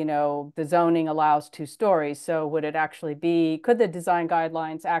the zoning allows 2 stories. So would it actually be, could the design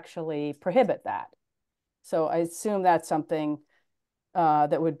guidelines actually prohibit that? So I assume that's something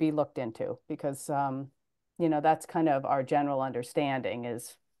that would be looked into, because, that's kind of our general understanding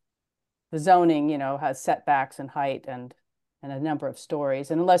is the zoning, has setbacks and height and a number of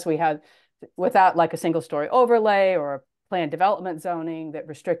stories. And unless we had, without like a single story overlay or a planned development zoning that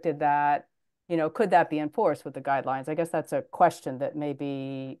restricted that, could that be enforced with the guidelines? I guess that's a question that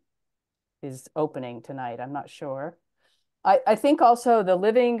maybe is opening tonight. I'm not sure. I think also the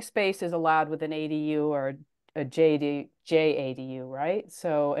living space is allowed with an ADU or a JADU, right?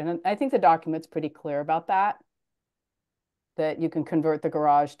 So, and I think the document's pretty clear about that you can convert the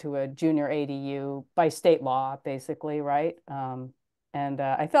garage to a junior ADU by state law, basically, right?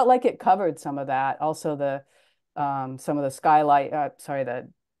 I felt like it covered some of that. Also, some of the skylight, the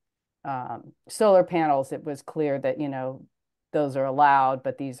solar panels, it was clear that, those are allowed,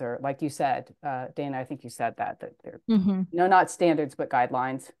 but these are, like you said, Dana, I think you said that they're, not standards, but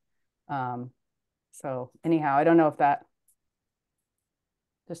guidelines. So anyhow, I don't know if that,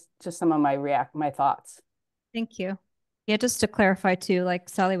 just some of my thoughts. Thank you. Yeah, just to clarify too, like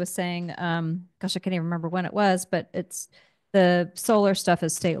Sally was saying, gosh, I can't even remember when it was, but it's the solar stuff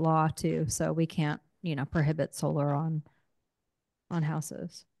is state law too. So we can't, prohibit solar on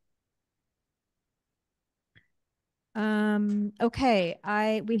houses. Okay,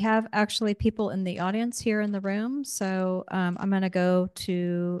 we have actually people in the audience here in the room. So I'm going to go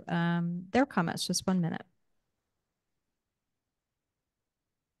to their comments. Just 1 minute.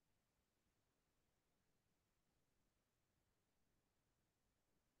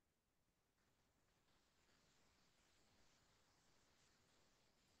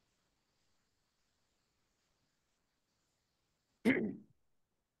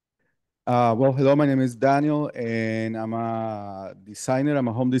 Well, hello, my name is Daniel, and I'm a designer. I'm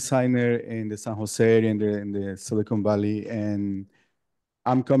a home designer in the San Jose area, in the Silicon Valley, and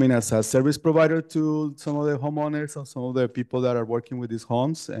I'm coming as a service provider to some of the homeowners and some of the people that are working with these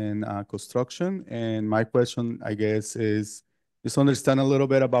homes and construction. And my question, I guess, is just understand a little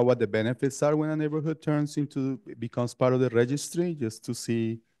bit about what the benefits are when a neighborhood becomes part of the registry, just to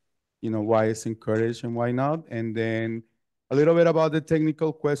see, why it's encouraged and why not. And then a little bit about the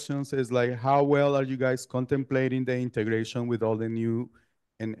technical questions is like, how well are you guys contemplating the integration with all the new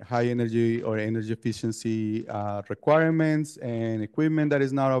and high energy or energy efficiency requirements and equipment that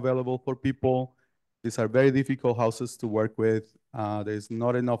is now available for people? These are very difficult houses to work with. There's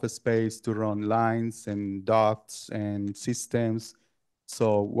not enough space to run lines and ducts and systems.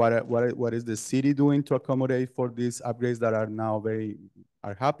 So what is the city doing to accommodate for these upgrades that are now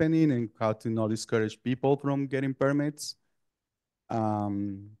are happening, and how to not discourage people from getting permits?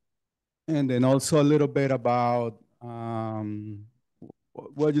 And then also a little bit about, well,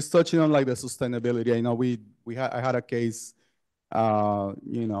 just touching on like the sustainability. I know I had a case,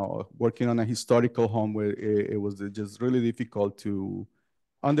 working on a historical home where it was just really difficult to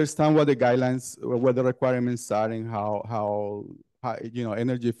understand what the guidelines or what the requirements are, and how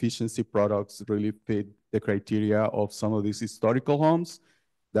energy efficiency products really fit the criteria of some of these historical homes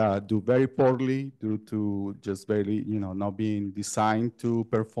that do very poorly due to just very, not being designed to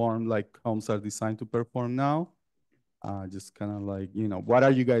perform like homes are designed to perform now. Just kind of like, what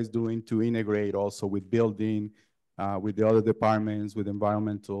are you guys doing to integrate also with building, with the other departments, with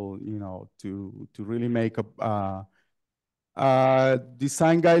environmental, to really make a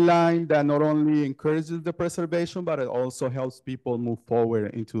design guideline that not only encourages the preservation, but it also helps people move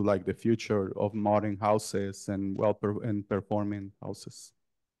forward into like the future of modern houses and performing houses.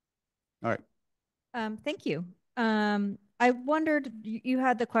 All right. Thank you. I wondered, you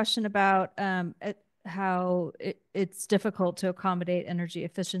had the question about how it's difficult to accommodate energy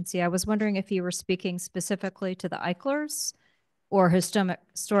efficiency. I was wondering if you were speaking specifically to the Eichlers or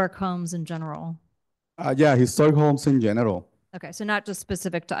historic homes in general? Yeah, historic homes in general. Okay, so not just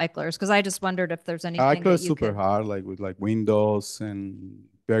specific to Eichlers, because I just wondered if there's anything Eichler that is you super could. hard, like with like windows and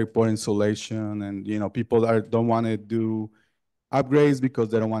very poor insulation, and people don't want to do upgrades because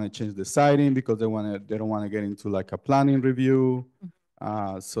they don't want to change the siding, because they don't want to get into like a planning review.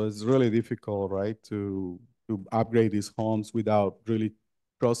 So it's really difficult, right, to upgrade these homes without really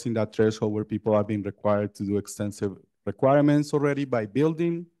crossing that threshold where people are being required to do extensive requirements already by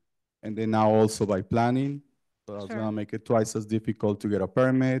building, and then now also by planning. So that's gonna make it twice as difficult to get a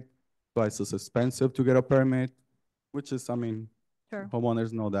permit, twice as expensive to get a permit, which is, I mean,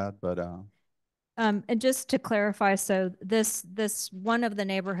 homeowners know that, but and just to clarify, so this one of the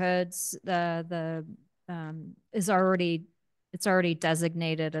neighborhoods, is already, it's already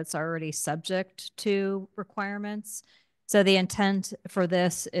designated, it's already subject to requirements. So the intent for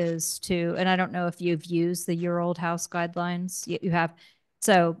this is to, and I don't know if you've used the Year Old House guidelines, you have,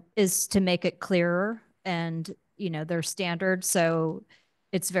 so is to make it clearer and their standards. So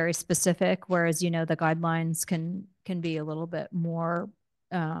it's very specific, whereas the guidelines can be a little bit more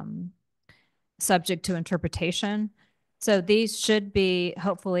subject to interpretation. So these should be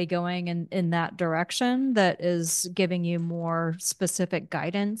hopefully going in that direction, that is giving you more specific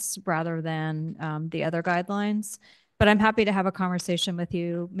guidance rather than the other guidelines. But I'm happy to have a conversation with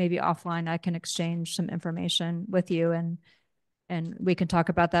you, maybe offline. I can exchange some information with you and we can talk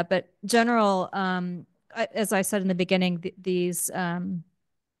about that. But general, as I said in the beginning, these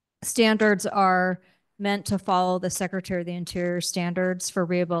standards are meant to follow the Secretary of the Interior standards for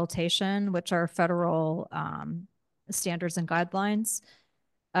rehabilitation, which are federal standards and guidelines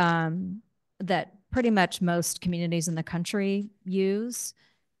that pretty much most communities in the country use.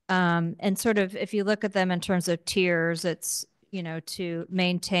 And sort of, if you look at them in terms of tiers, it's, to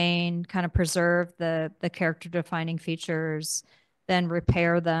maintain, kind of preserve the character defining features, then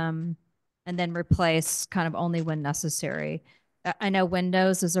repair them, and then replace kind of only when necessary. I know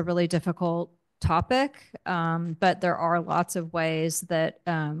windows is a really difficult topic, but there are lots of ways that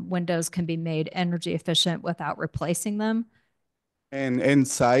windows can be made energy efficient without replacing them. And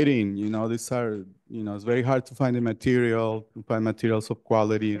siding, these are, it's very hard to find the material, to find materials of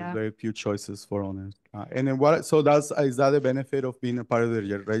quality. Yeah. Very few choices for owners. And then is that the benefit of being a part of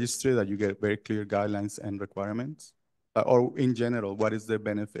the registry, that you get very clear guidelines and requirements? Or in general, what is the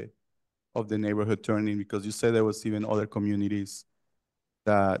benefit of the neighborhood turning? Because you said there was even other communities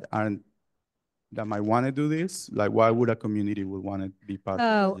that might want to do this. Like, why would a community would want to be part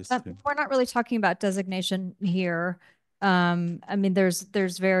of the registry? We're not really talking about designation here. I mean,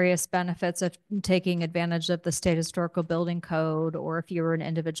 there's various benefits of taking advantage of the state historical building code, or if you were an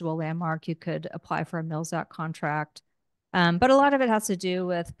individual landmark, you could apply for a Mills Act contract. But a lot of it has to do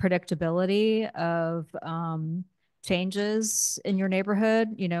with predictability of changes in your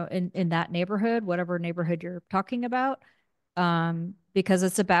neighborhood, in that neighborhood, whatever neighborhood you're talking about, because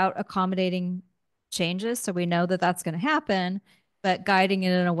it's about accommodating changes. So we know that that's going to happen, but guiding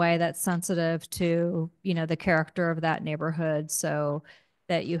it in a way that's sensitive to, the character of that neighborhood, so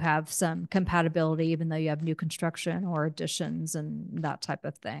that you have some compatibility, even though you have new construction or additions and that type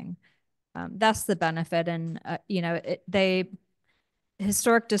of thing. That's the benefit. And,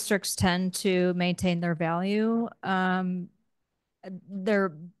 historic districts tend to maintain their value. They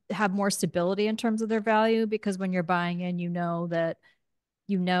have more stability in terms of their value, because when you're buying in, that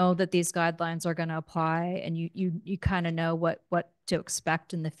these guidelines are going to apply, and you kind of know what to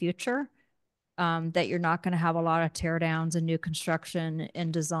expect in the future, that you're not going to have a lot of tear downs and new construction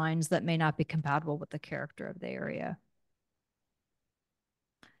and designs that may not be compatible with the character of the area.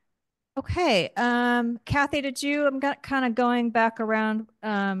 Okay, Kathy, I'm kind of going back around.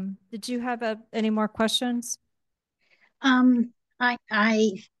 Did you have any more questions?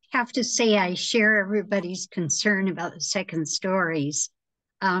 I have to say I share everybody's concern about the second stories.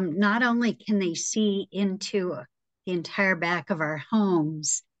 Not only can they see into the entire back of our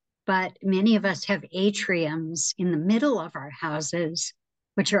homes, but many of us have atriums in the middle of our houses,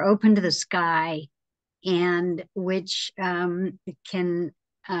 which are open to the sky, and which can,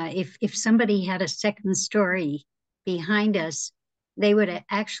 if somebody had a second story behind us, they would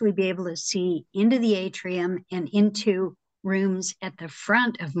actually be able to see into the atrium and into rooms at the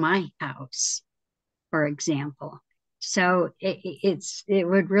front of my house, for example. So it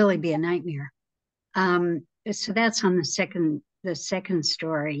would really be a nightmare. So that's on the second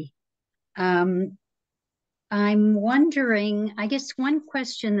story. I'm wondering, I guess one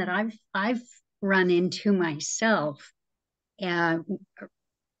question that I've run into myself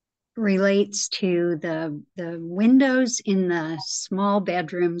relates to the windows in the small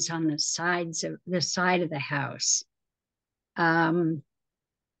bedrooms on the side of the house. I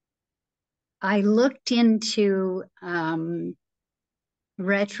looked into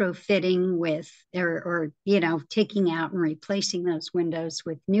retrofitting with, or taking out and replacing those windows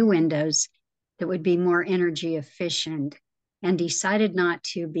with new windows that would be more energy efficient, and decided not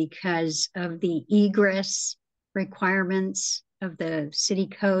to because of the egress requirements of the city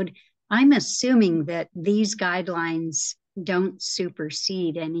code. I'm assuming that these guidelines don't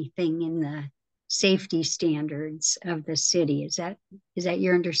supersede anything in the safety standards of the city. Is that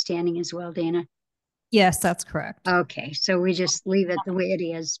your understanding as well, Dana? Yes, that's correct. Okay, so we just leave it the way it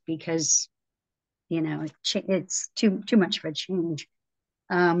is because, it's too much of a change.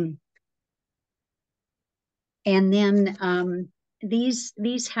 And then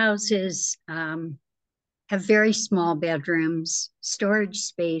these houses have very small bedrooms. Storage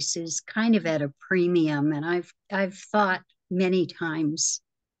space is kind of at a premium, and I've thought many times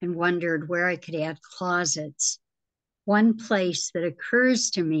and wondered where I could add closets. One place that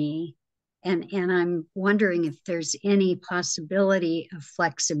occurs to me, and I'm wondering if there's any possibility of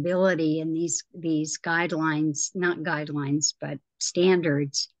flexibility in these guidelines, not guidelines, but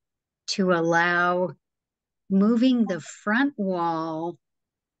standards, to allow moving the front wall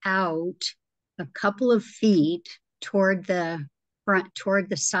out a couple of feet toward the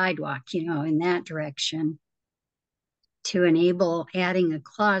sidewalk, in that direction, to enable adding a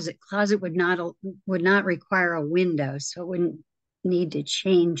closet. Closet would not require a window, so it wouldn't need to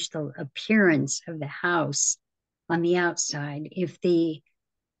change the appearance of the house on the outside. If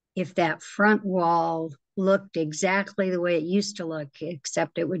that front wall looked exactly the way it used to look,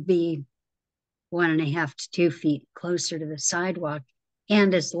 except it would be 1.5 to 2 feet closer to the sidewalk,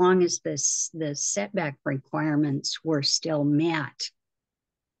 and as long as the setback requirements were still met.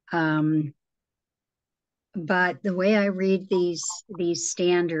 But the way I read these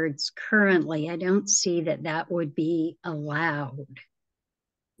standards currently, I don't see that would be allowed.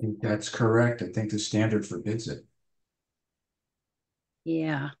 I think that's correct. I think the standard forbids it.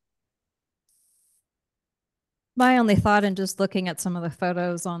 Yeah. My only thought in just looking at some of the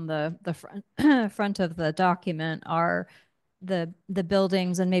photos on the front front of the document are the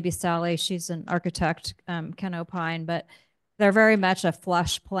buildings, and maybe Sally, she's an architect, can opine, but they're very much a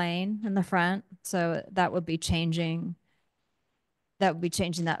flush plane in the front. So that would be changing that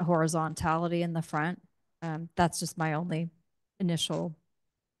horizontality in the front. That's just my only initial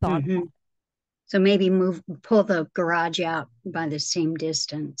thought. Mm-hmm. So maybe pull the garage out by the same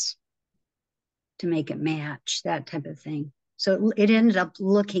distance to make it match, that type of thing. So it ended up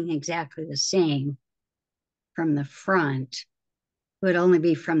looking exactly the same from the front. It would only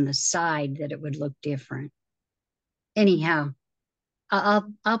be from the side that it would look different. Anyhow, I'll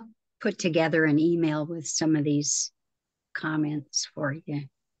put together an email with some of these comments for you.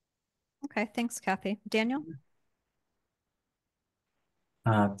 Okay, thanks, Kathy. Daniel?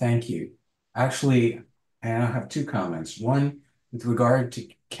 Thank you. Actually, I have two comments. One, with regard to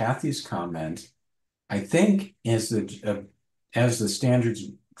Kathy's comment, I think as the standards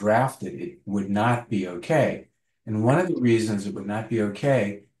drafted, it would not be okay. And one of the reasons it would not be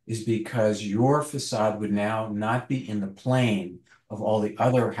okay is because your facade would now not be in the plane of all the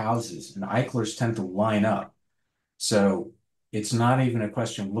other houses, and Eichlers tend to line up. So it's not even a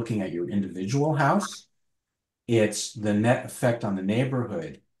question of looking at your individual house. It's the net effect on the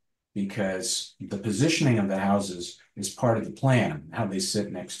neighborhood, because the positioning of the houses is part of the plan, how they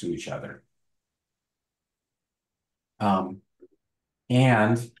sit next to each other.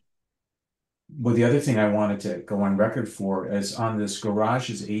 And well, the other thing I wanted to go on record for is on this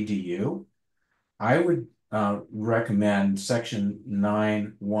garage's ADU, I would recommend section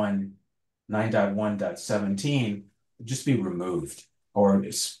 9.1.17 just be removed, or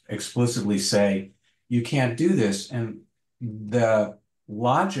explicitly say you can't do this. And the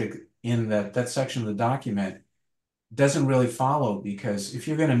logic in that section of the document doesn't really follow, because if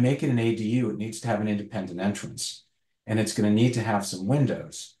you're going to make it an ADU, it needs to have an independent entrance, and it's going to need to have some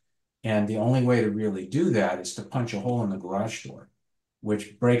windows. And the only way to really do that is to punch a hole in the garage door,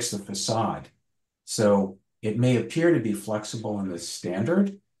 which breaks the facade. So it may appear to be flexible in the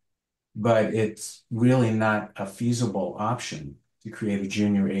standard, but it's really not a feasible option to create a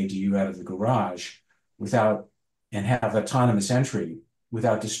junior ADU out of the garage and have autonomous entry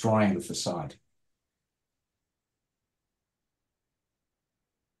without destroying the facade.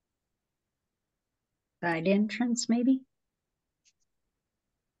 Side entrance, maybe?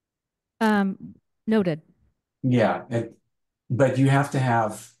 Noted. Yeah, but you have to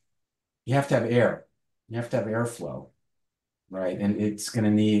have air. You have to have airflow, right? And it's going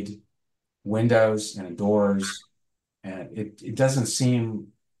to need windows and doors, and it doesn't seem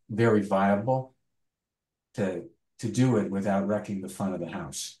very viable to to do it without wrecking the front of the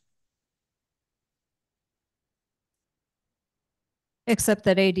house. Except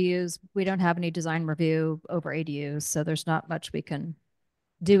that ADUs, we don't have any design review over ADUs, so there's not much we can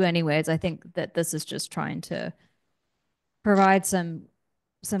do anyways. I think that this is just trying to provide some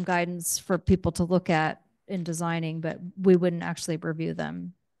guidance for people to look at in designing, but we wouldn't actually review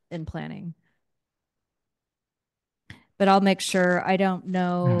them in planning. But I'll make sure. I don't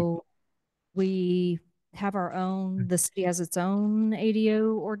know. We have our own, the city has its own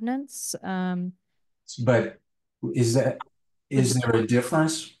ADU ordinance. But is there a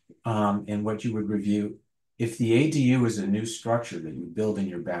difference in what you would review? If the ADU is a new structure that you build in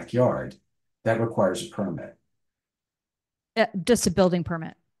your backyard, that requires a permit. Just a building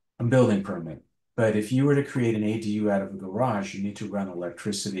permit. A building permit. But if you were to create an ADU out of a garage, you need to run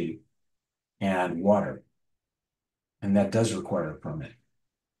electricity and water. And that does require a permit.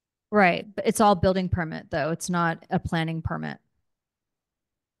 Right. But it's all building permit though. It's not a planning permit.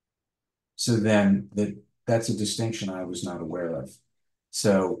 So then that's a distinction I was not aware of.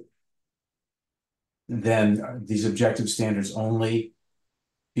 So then these objective standards only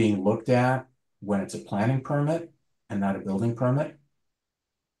being looked at when it's a planning permit and not a building permit?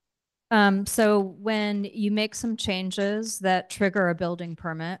 So when you make some changes that trigger a building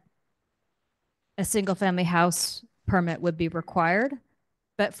permit, a single family house permit would be required.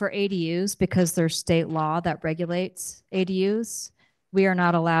 But for ADUs, because there's state law that regulates ADUs, we are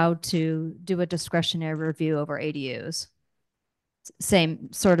not allowed to do a discretionary review over ADUs. Same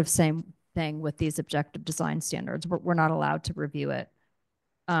thing with these objective design standards. We're not allowed to review it.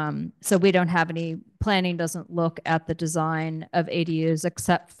 So we don't have any, planning doesn't look at the design of ADUs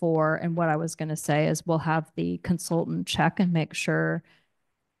except for, and what I was going to say is we'll have the consultant check and make sure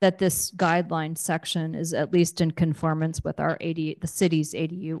that this guideline section is at least in conformance with our the city's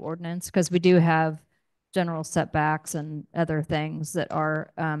ADU ordinance, because we do have general setbacks and other things that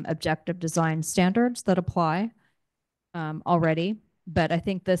are objective design standards that apply already. But I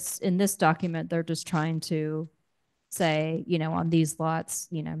think in this document, they're just trying to say, on these lots,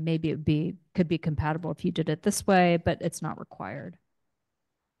 maybe could be compatible if you did it this way, but it's not required.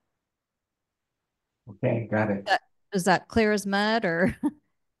 Okay, got it. Is that clear as mud, or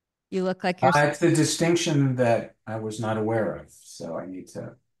you look like you're... It's the distinction that I was not aware of, so I need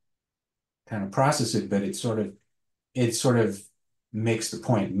to kind of process it, but it sort of makes the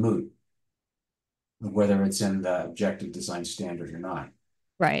point moot, whether it's in the objective design standard or not.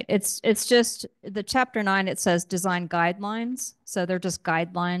 Right. It's just the chapter 9, it says design guidelines. So they're just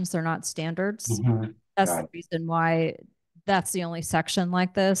guidelines. They're not standards. Mm-hmm. That's the reason why that's the only section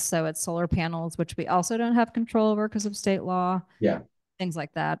like this. So it's solar panels, which we also don't have control over because of state law. Yeah. Things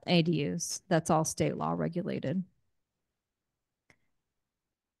like that. ADUs, that's all state law regulated.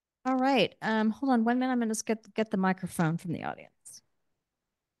 All right. Hold on 1 minute. I'm going to just get the microphone from the audience.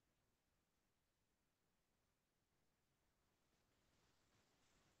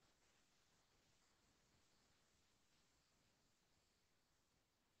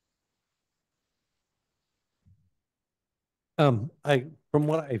 From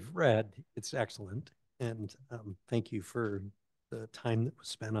what I've read, it's excellent. And thank you for the time that was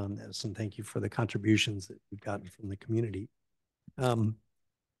spent on this. And thank you for the contributions that we've gotten from the community.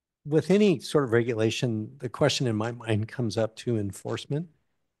 With any sort of regulation, the question in my mind comes up to enforcement.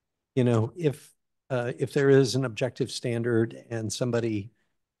 If there is an objective standard and somebody,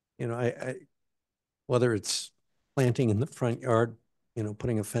 whether it's planting in the front yard,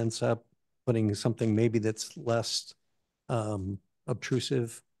 putting a fence up, putting something maybe that's less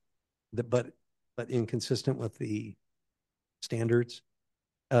obtrusive, but inconsistent with the standards.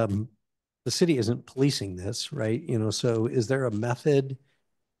 The city isn't policing this, right? So is there a method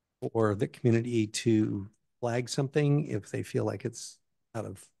for the community to flag something if they feel like it's out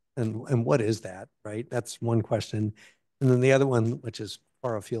of, and what is that, right? That's one question. And then the other one, which is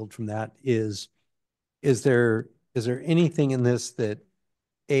far afield from that, is there anything in this that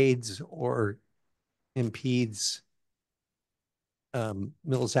aids or impedes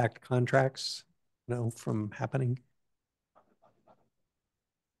Mills Act contracts, from happening?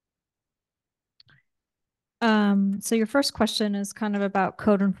 So your first question is kind of about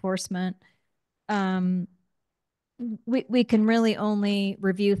code enforcement. We can really only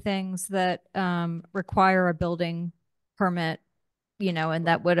review things that require a building permit, and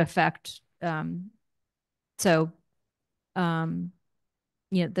that would affect. There's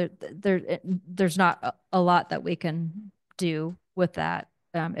not a lot that we can do with that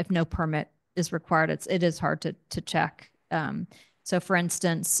if no permit is required. It is hard to check. So for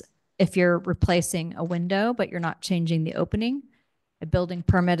instance, if you're replacing a window but you're not changing the opening, a building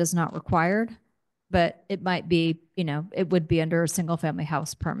permit is not required. but it might be, it would be under a single family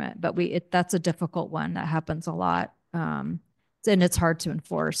house permit, but that's a difficult one that happens a lot. And it's hard to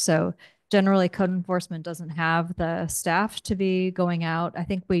enforce. So generally code enforcement doesn't have the staff to be going out. I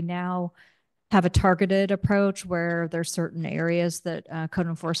think we now have a targeted approach where there's certain areas that code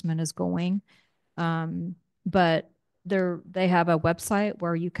enforcement is going. But they have a website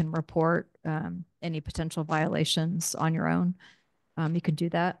where you can report any potential violations on your own. You can do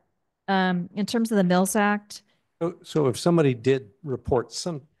that. In terms of the Mills Act. So if somebody did report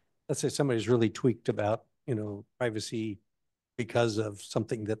let's say somebody's really tweaked about, privacy because of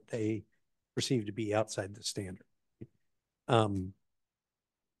something that they perceive to be outside the standard.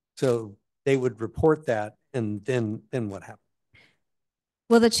 So they would report that, and then what happens?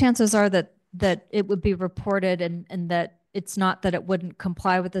 Well, the chances are that it would be reported, and that it's not that it wouldn't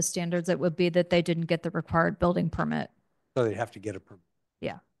comply with the standards. It would be that they didn't get the required building permit. So they'd have to get a permit.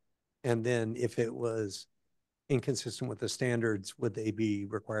 Yeah. And then if it was inconsistent with the standards, would they be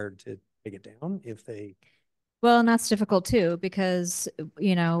required to take it down if they? Well, and that's difficult too, because,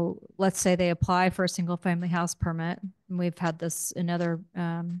 let's say they apply for a single family house permit. And we've had this in other,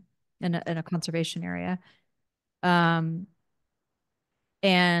 in a conservation area. And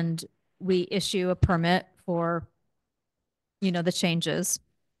we issue a permit for, the changes.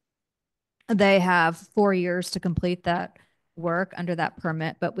 They have 4 years to complete that work under that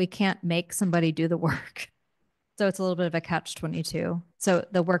permit, but we can't make somebody do the work. So it's a little bit of a catch-22. So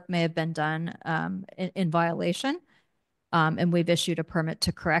the work may have been done in violation, and we've issued a permit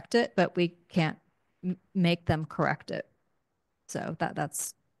to correct it, but we can't make them correct it. So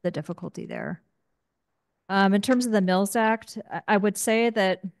that's the difficulty there. In terms of the Mills Act, I would say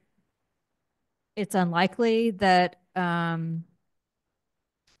that it's unlikely that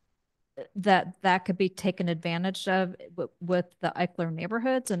that could be taken advantage of with the Eichler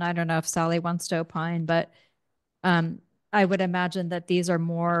neighborhoods. And I don't know if Sally wants to opine, but I would imagine that these are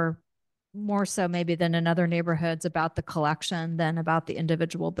more so maybe than in other neighborhoods about the collection than about the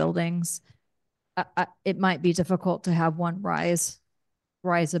individual buildings. It might be difficult to have one rise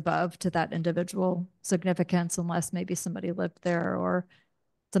above to that individual significance unless maybe somebody lived there or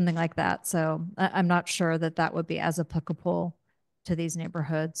something like that. So I'm not sure that would be as applicable to these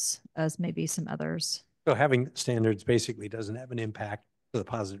neighborhoods as maybe some others. So having standards basically doesn't have an impact to the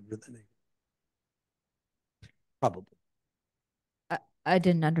positive or the negative. Probably. I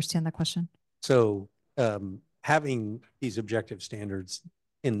didn't understand the question. So having these objective standards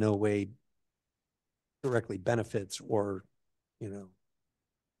in no way directly benefits or,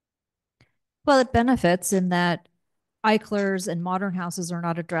 Well, it benefits in that Eichlers and modern houses are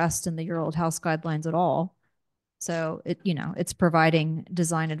not addressed in the year-old house guidelines at all. So it's providing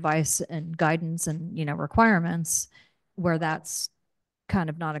design advice and guidance and, requirements where that's kind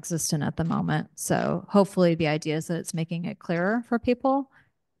of non-existent at the moment. So hopefully the idea is that it's making it clearer for people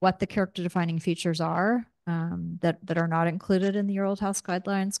what the character defining features are that are not included in the year-old house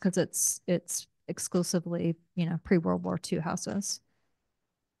guidelines, because it's exclusively, pre-World War II houses.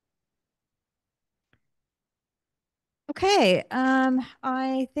 Okay,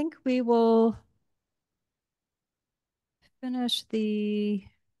 I think we will finish the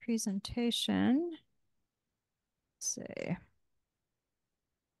presentation. Let's see.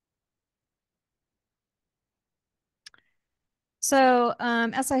 So,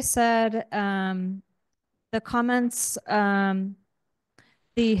 as I said, the comments, the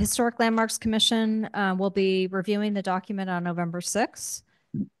Historic Landmarks Commission will be reviewing the document on November 6th.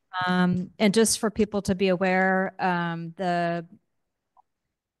 And just for people to be aware,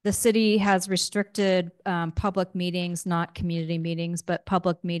 the city has restricted public meetings, not community meetings, but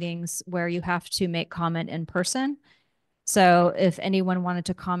public meetings where you have to make comment in person. So if anyone wanted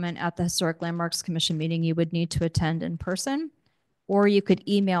to comment at the Historic Landmarks Commission meeting, you would need to attend in person, or you could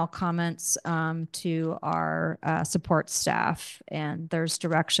email comments to our support staff. And there's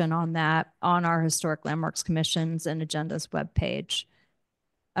direction on that on our Historic Landmarks Commissions and Agendas webpage.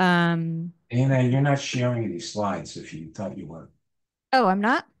 Anna, you're not sharing any slides if you thought you were. Oh, I'm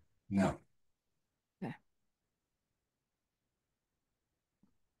not? No. Okay.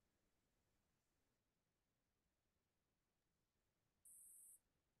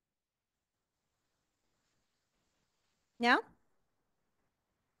 Yeah?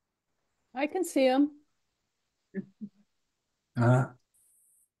 I can see them.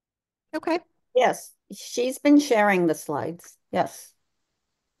 Okay. Yes, she's been sharing the slides. Yes.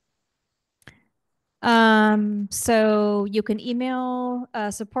 So you can email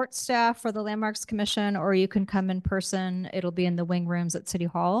support staff for the Landmarks Commission, or you can come in person. It'll be in the wing rooms at City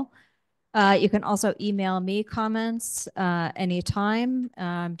Hall. You can also email me comments anytime.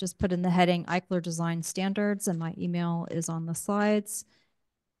 Just put in the heading Eichler Design Standards, and my email is on the slides.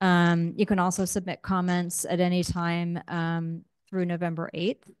 You can also submit comments at any time through November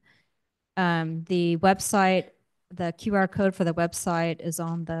 8th. The website, the QR code for the website is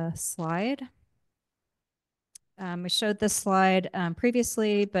on the slide. We showed this slide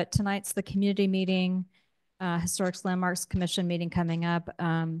previously, but tonight's the community meeting, Historic Landmarks Commission meeting coming up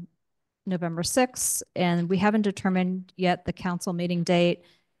November 6th, and we haven't determined yet the council meeting date.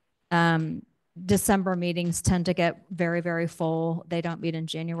 December meetings tend to get very, very full. They don't meet in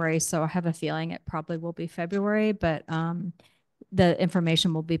January, so I have a feeling it probably will be February, but the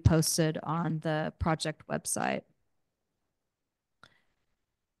information will be posted on the project website.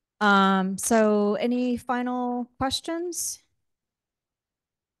 So any final questions?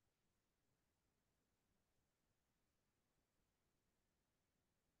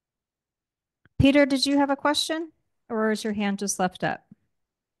 Peter, did you have a question, or is your hand just left up?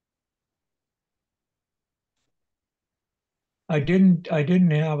 I didn't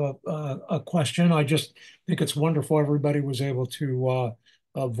have a question. I just think it's wonderful everybody was able to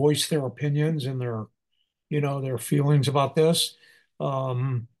voice their opinions and their feelings about this.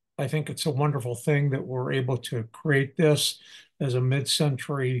 I think it's a wonderful thing that we're able to create this as a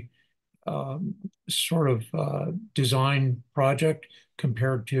mid-century sort of design project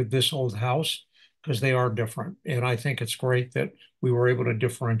compared to this old house, because they are different. And I think it's great that we were able to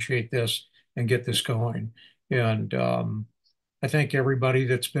differentiate this and get this going. And I thank everybody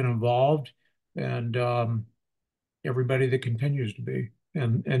that's been involved, and everybody that continues to be,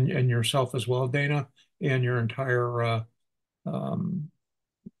 and yourself as well, Dana, and your entire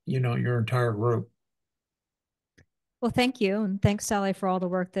your entire group. Well, thank you, and thanks, Sally, for all the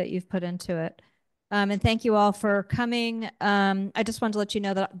work that you've put into it. And thank you all for coming. I just wanted to let you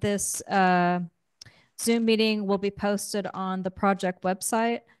know that this Zoom meeting will be posted on the project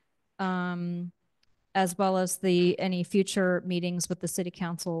website, as well as any future meetings with the city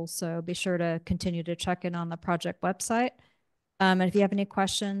council. So be sure to continue to check in on the project website. And if you have any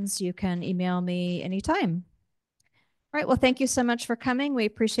questions, you can email me anytime. All right, well, thank you so much for coming. We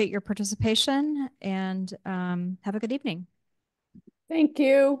appreciate your participation, and have a good evening. Thank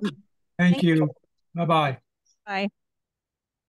you. Thank you. Bye-bye. Bye.